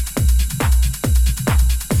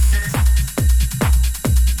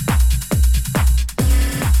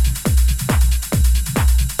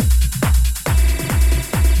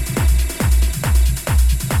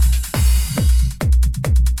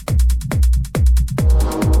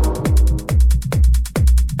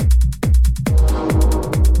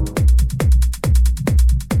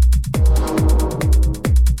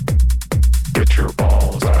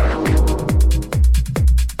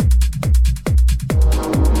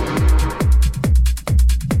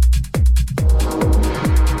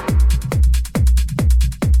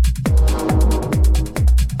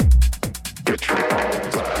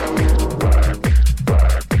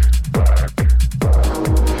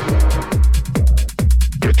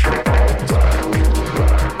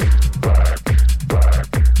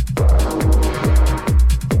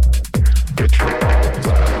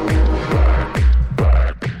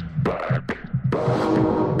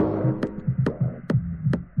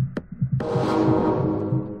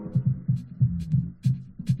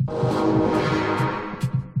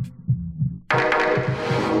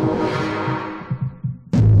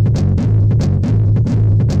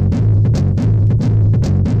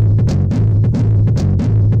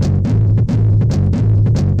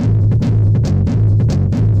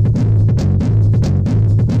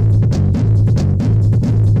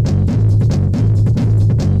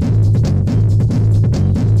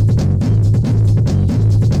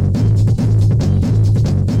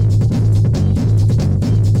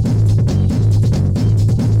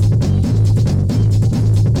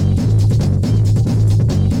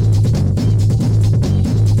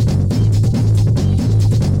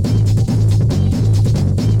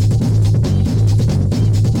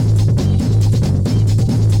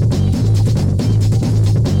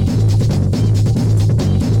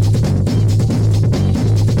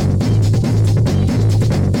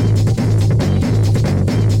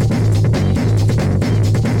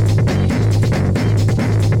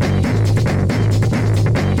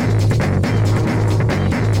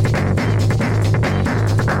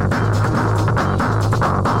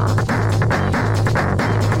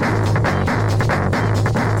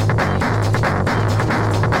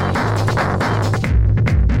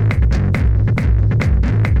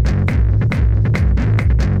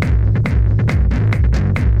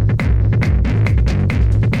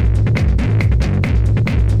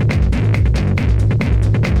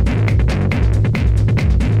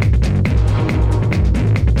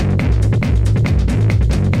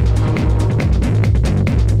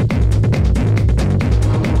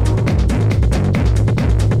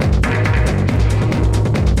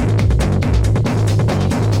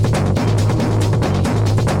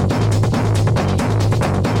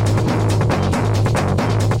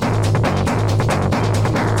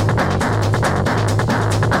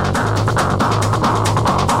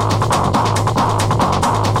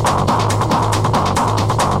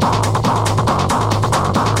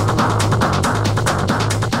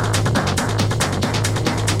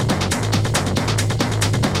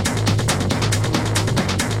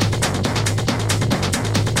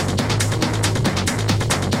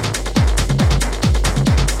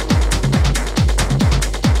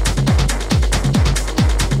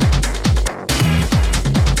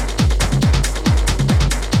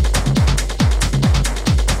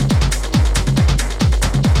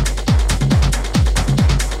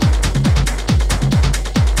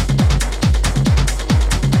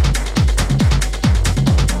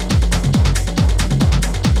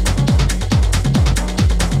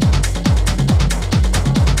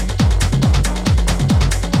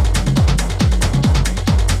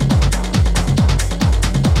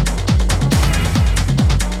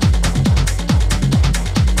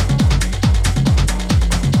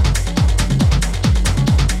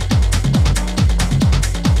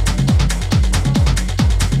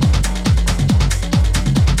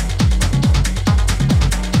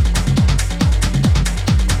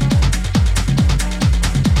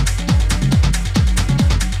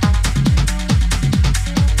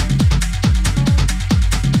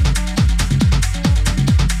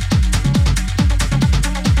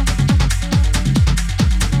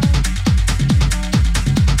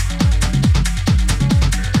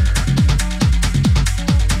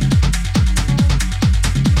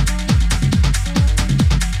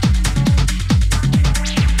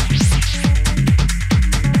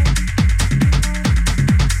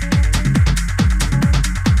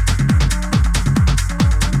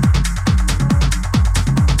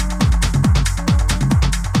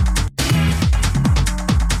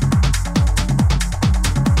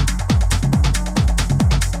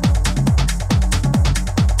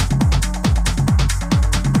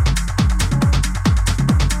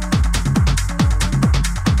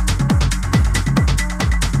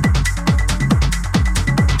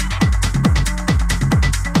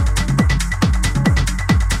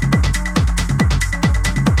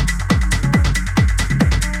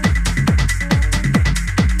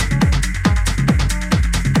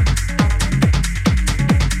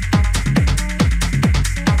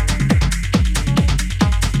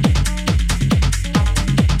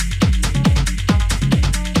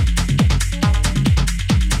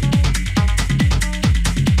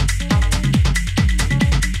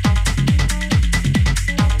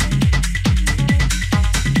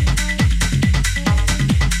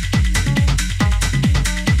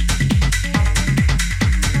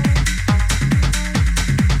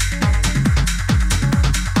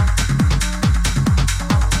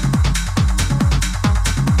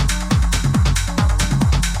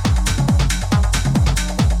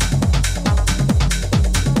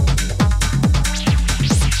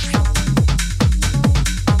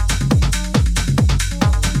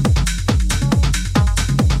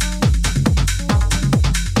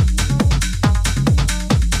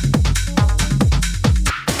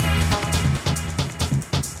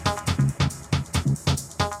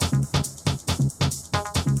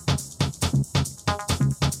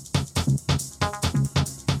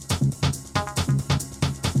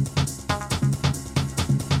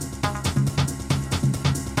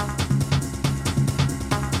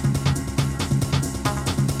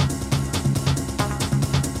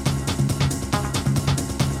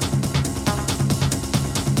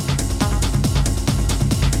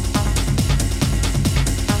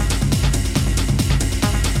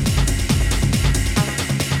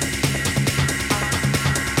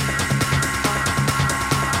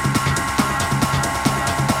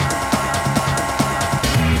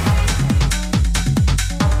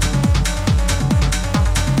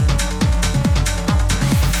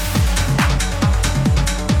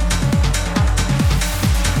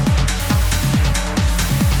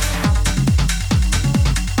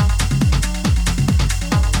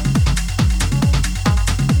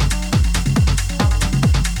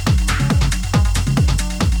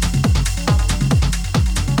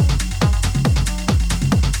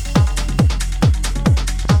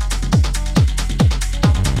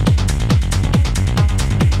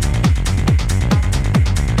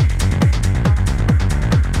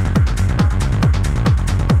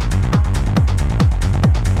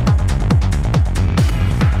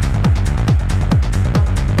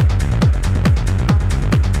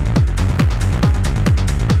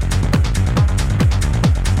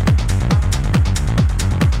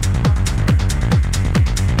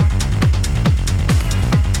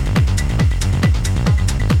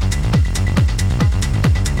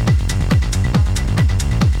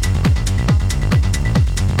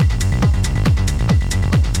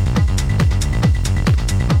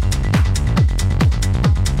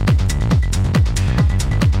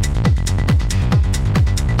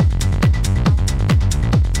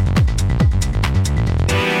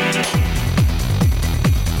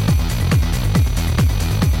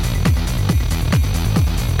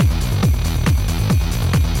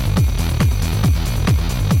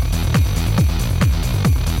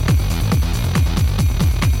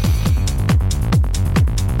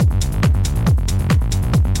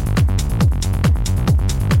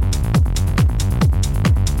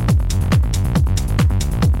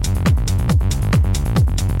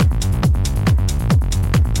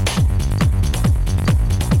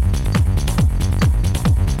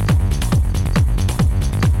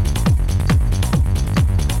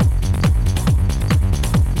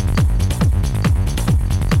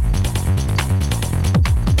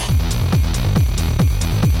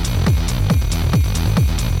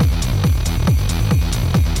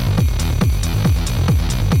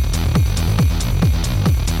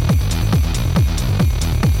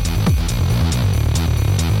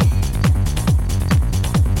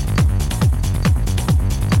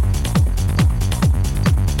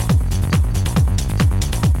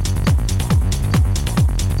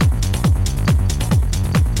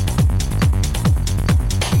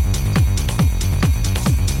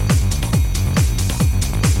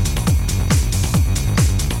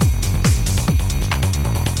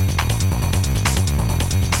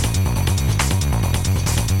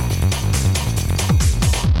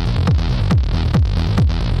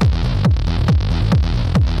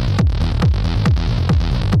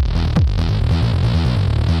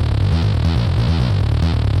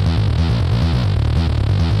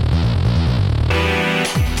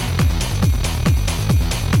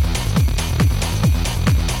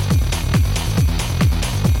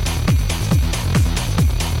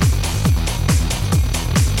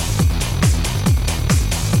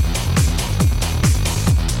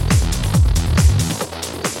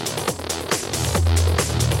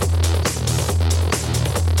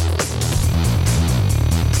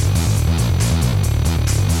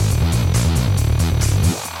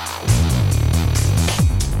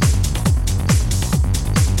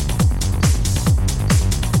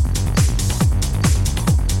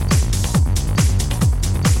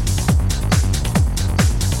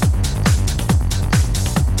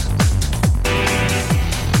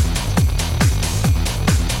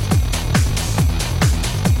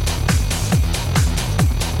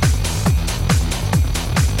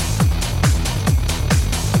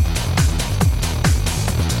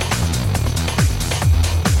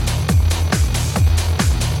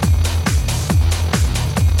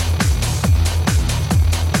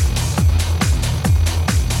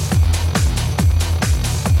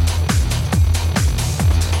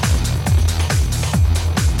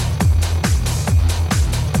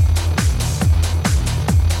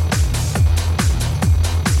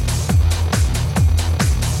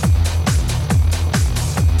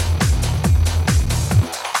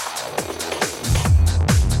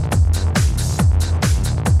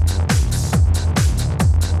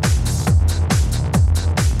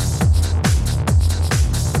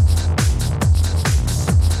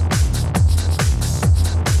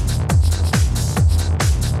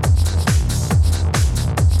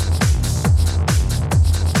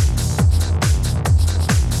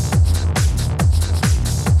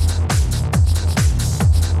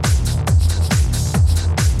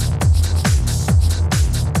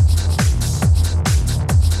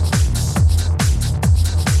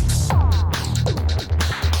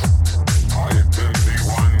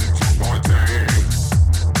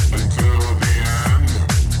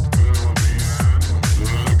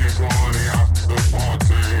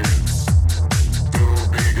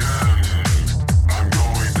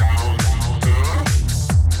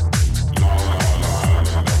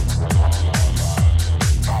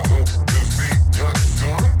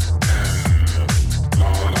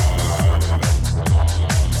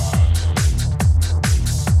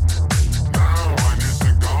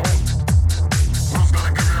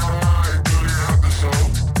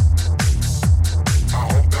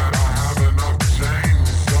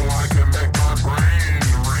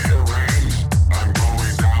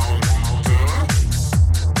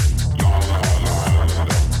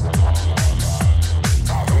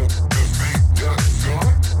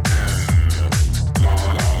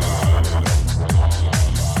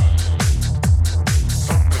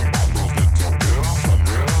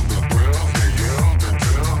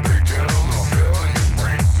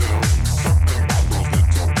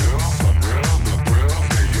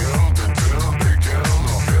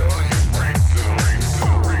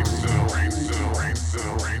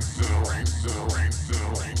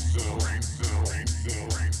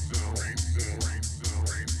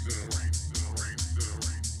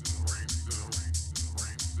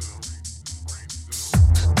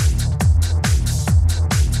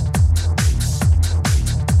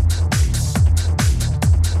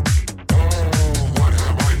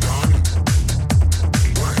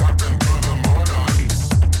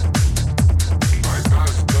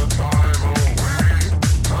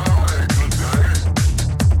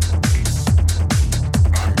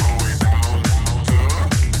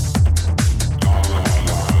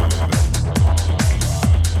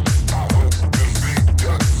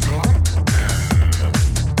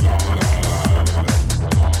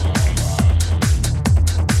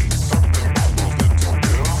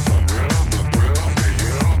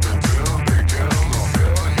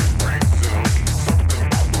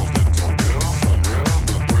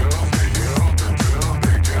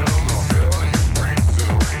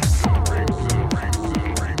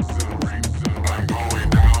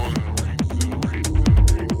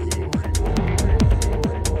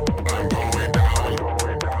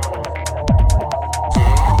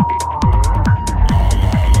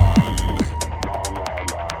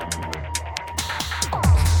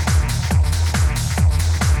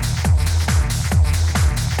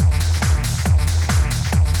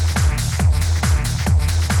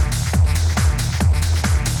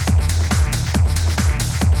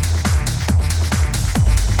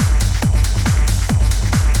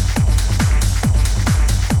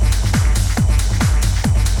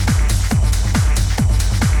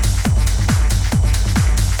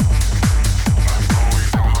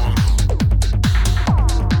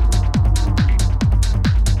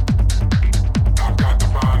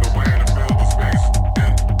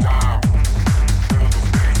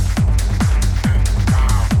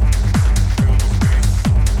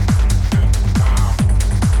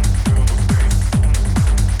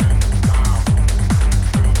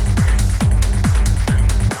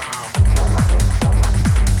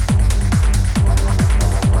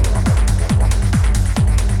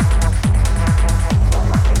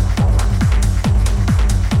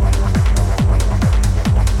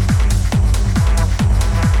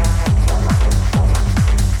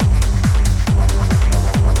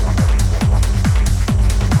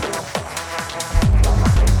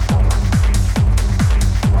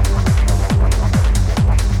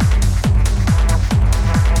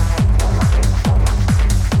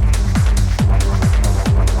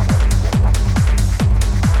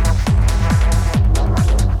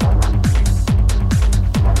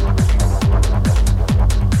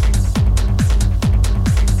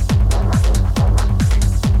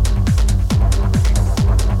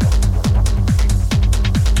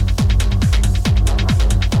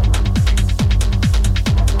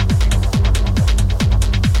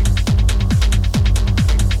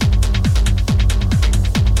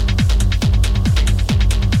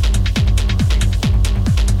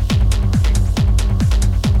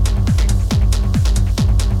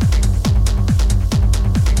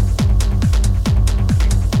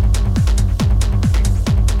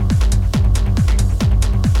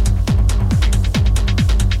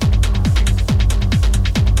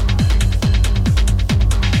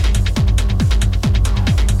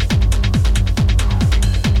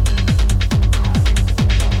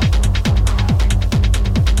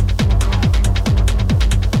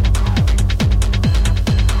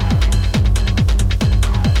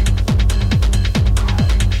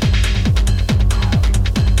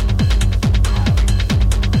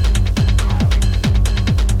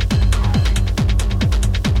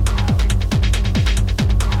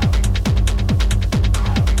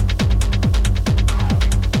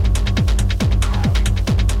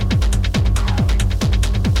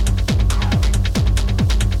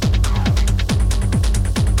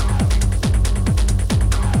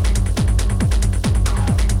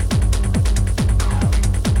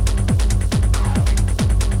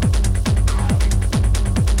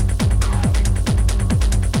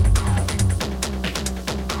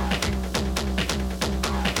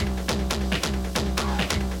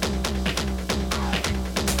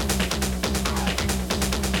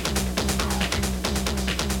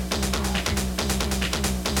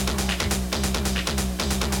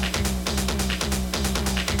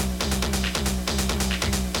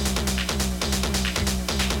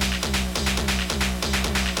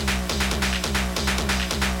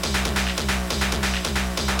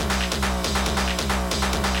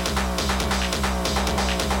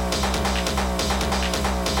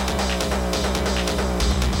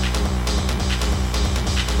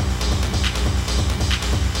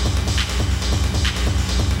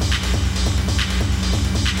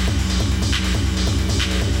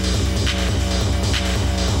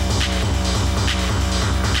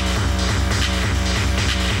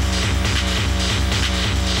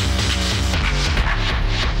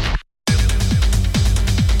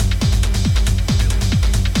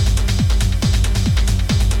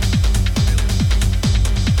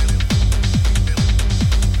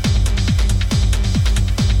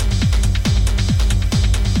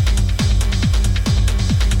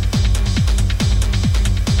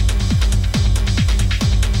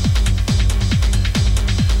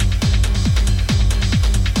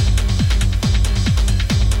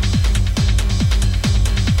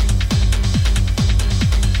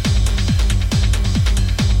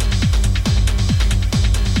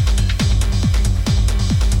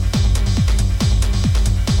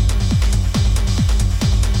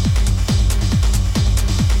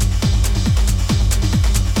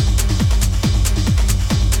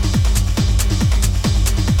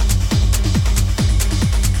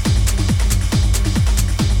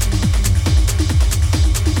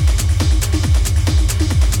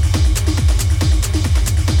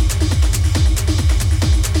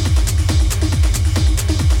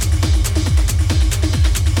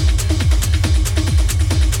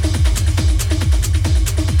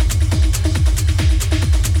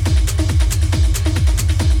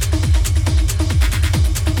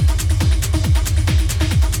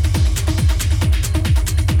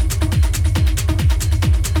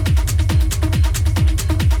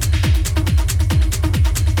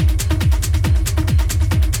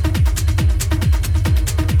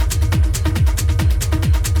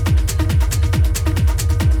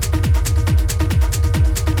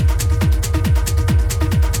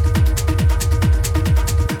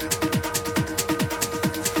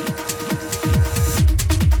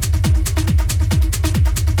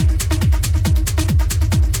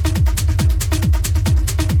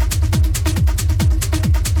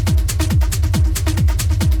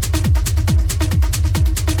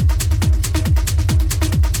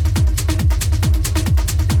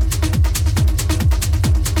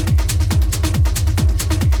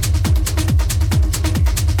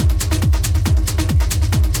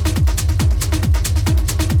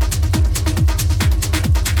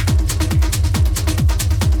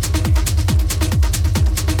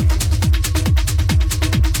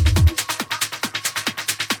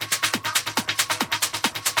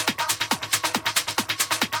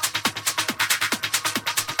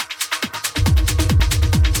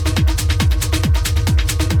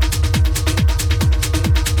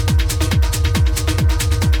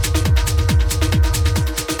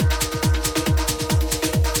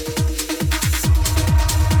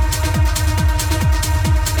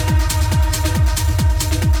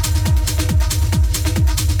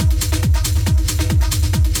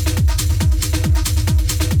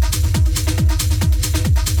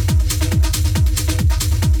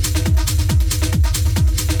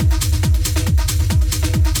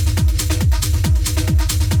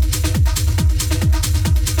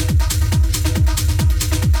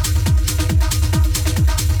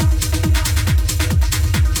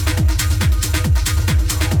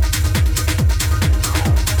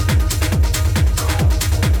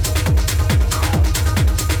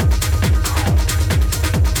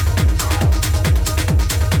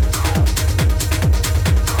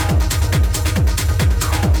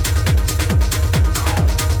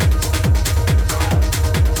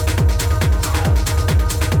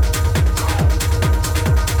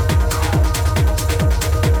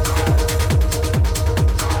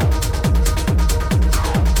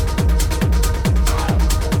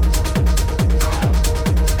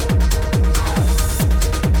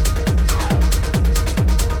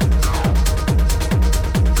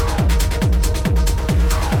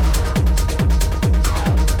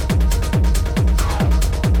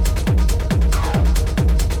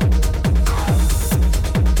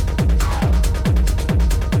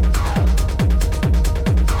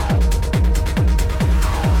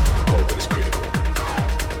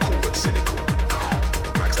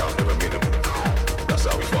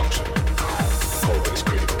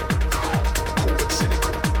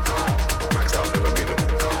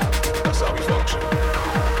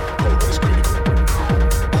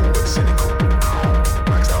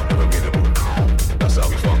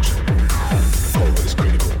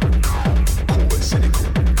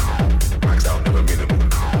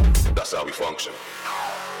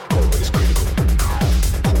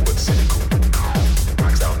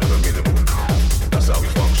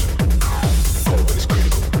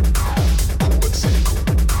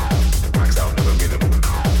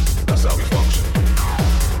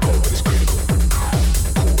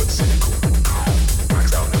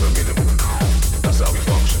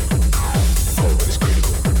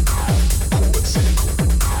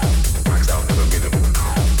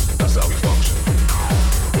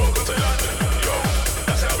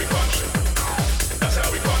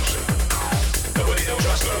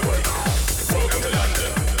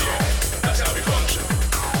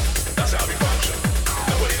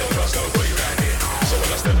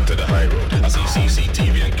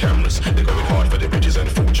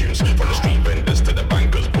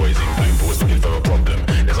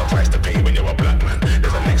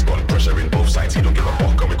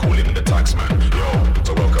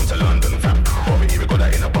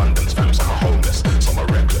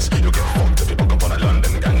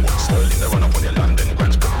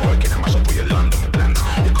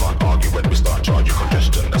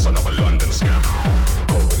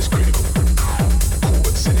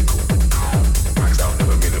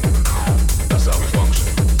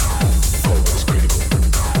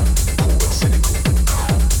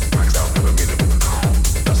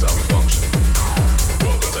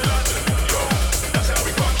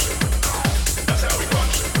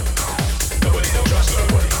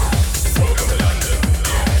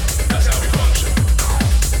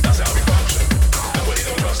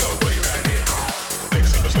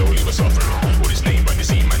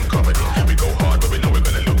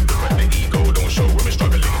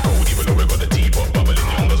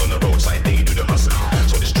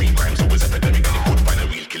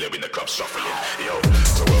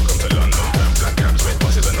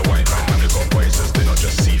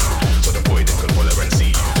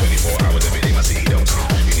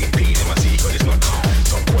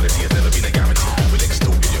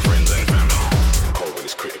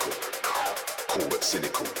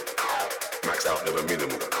 Max out, never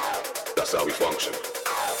minimal. That's how we function.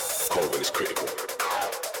 Cold when it's critical.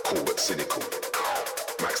 Cool but cynical.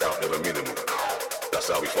 Max out, never minimal. That's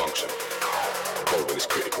how we function. Cold when it's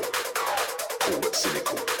critical. Cool but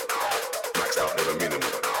cynical. Max out, never minimal.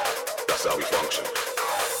 That's how we function.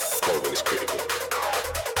 Cold when it's critical.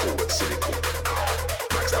 Cool but cynical.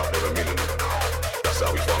 Max out, never minimal. That's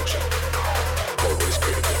how we function. Cold when it's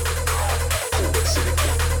critical. Cool but cynical.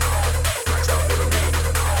 Max out, never minimal.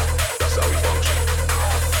 That's how we function.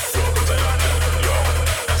 Welcome to London, yo.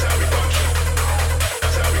 That's how we function.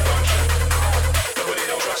 That's how we function. Nobody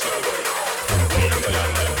don't trust nobody. Welcome to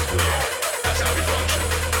London, yeah. That's how we function.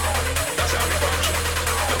 That's how we function.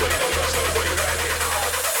 Nobody don't trust nobody right here.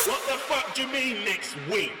 What the fuck do you mean next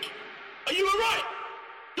week? Are you alright?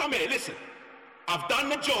 Come here, listen. I've done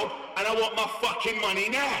the job and I want my fucking money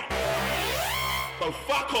now. So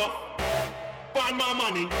fuck off, find my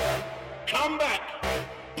money, come back,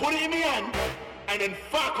 put it in my hand, and then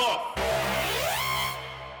fuck off.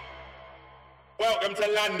 Welcome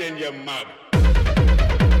to London, you mug.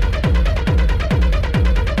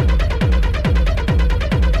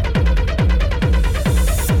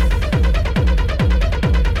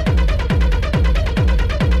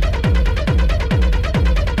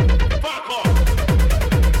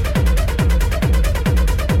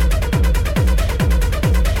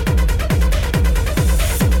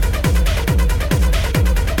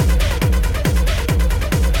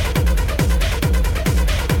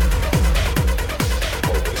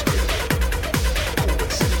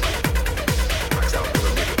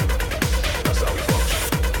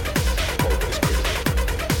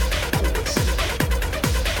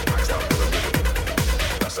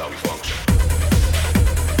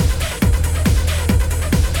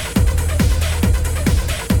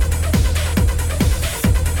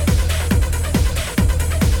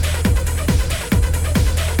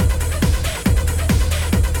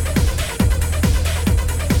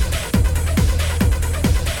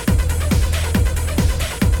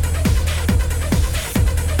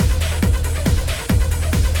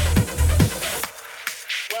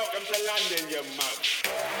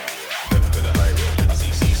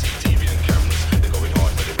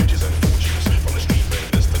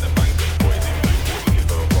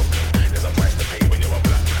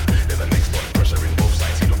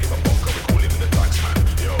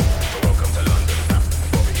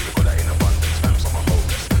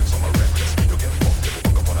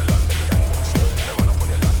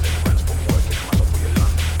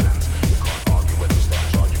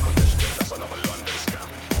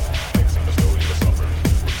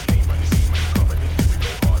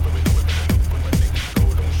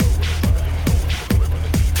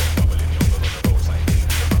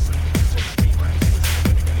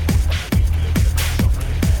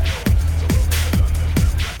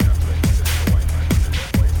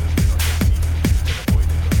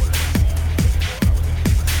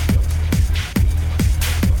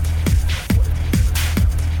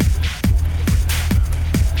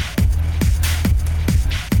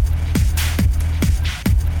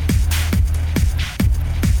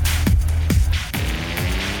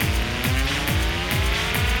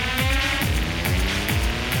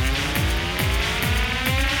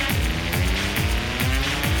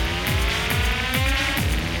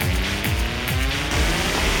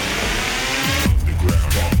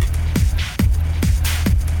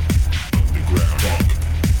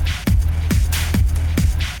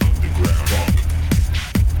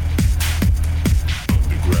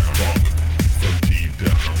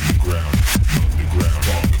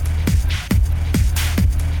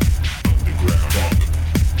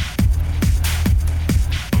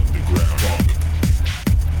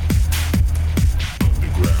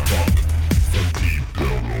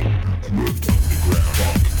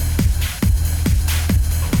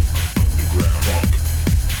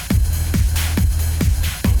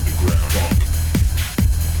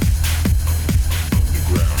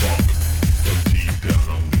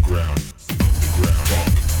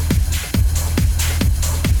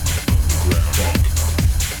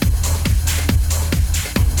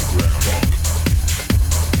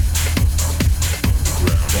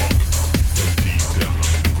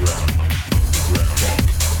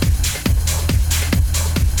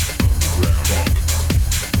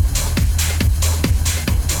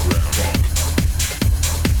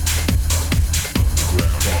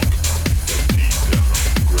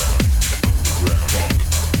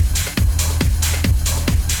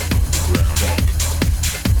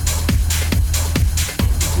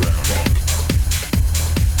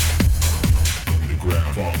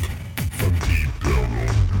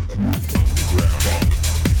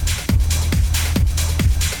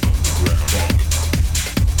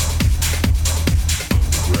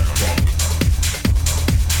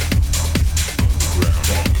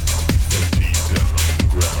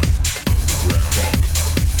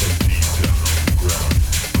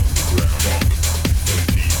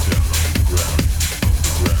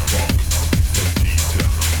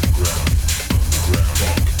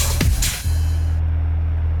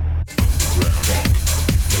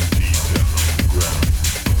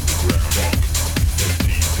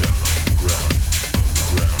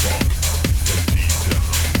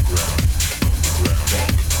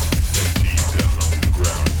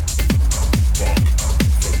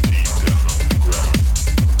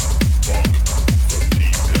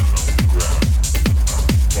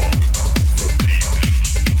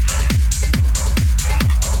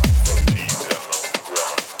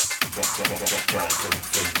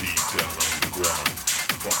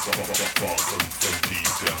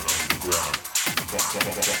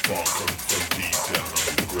 Boston.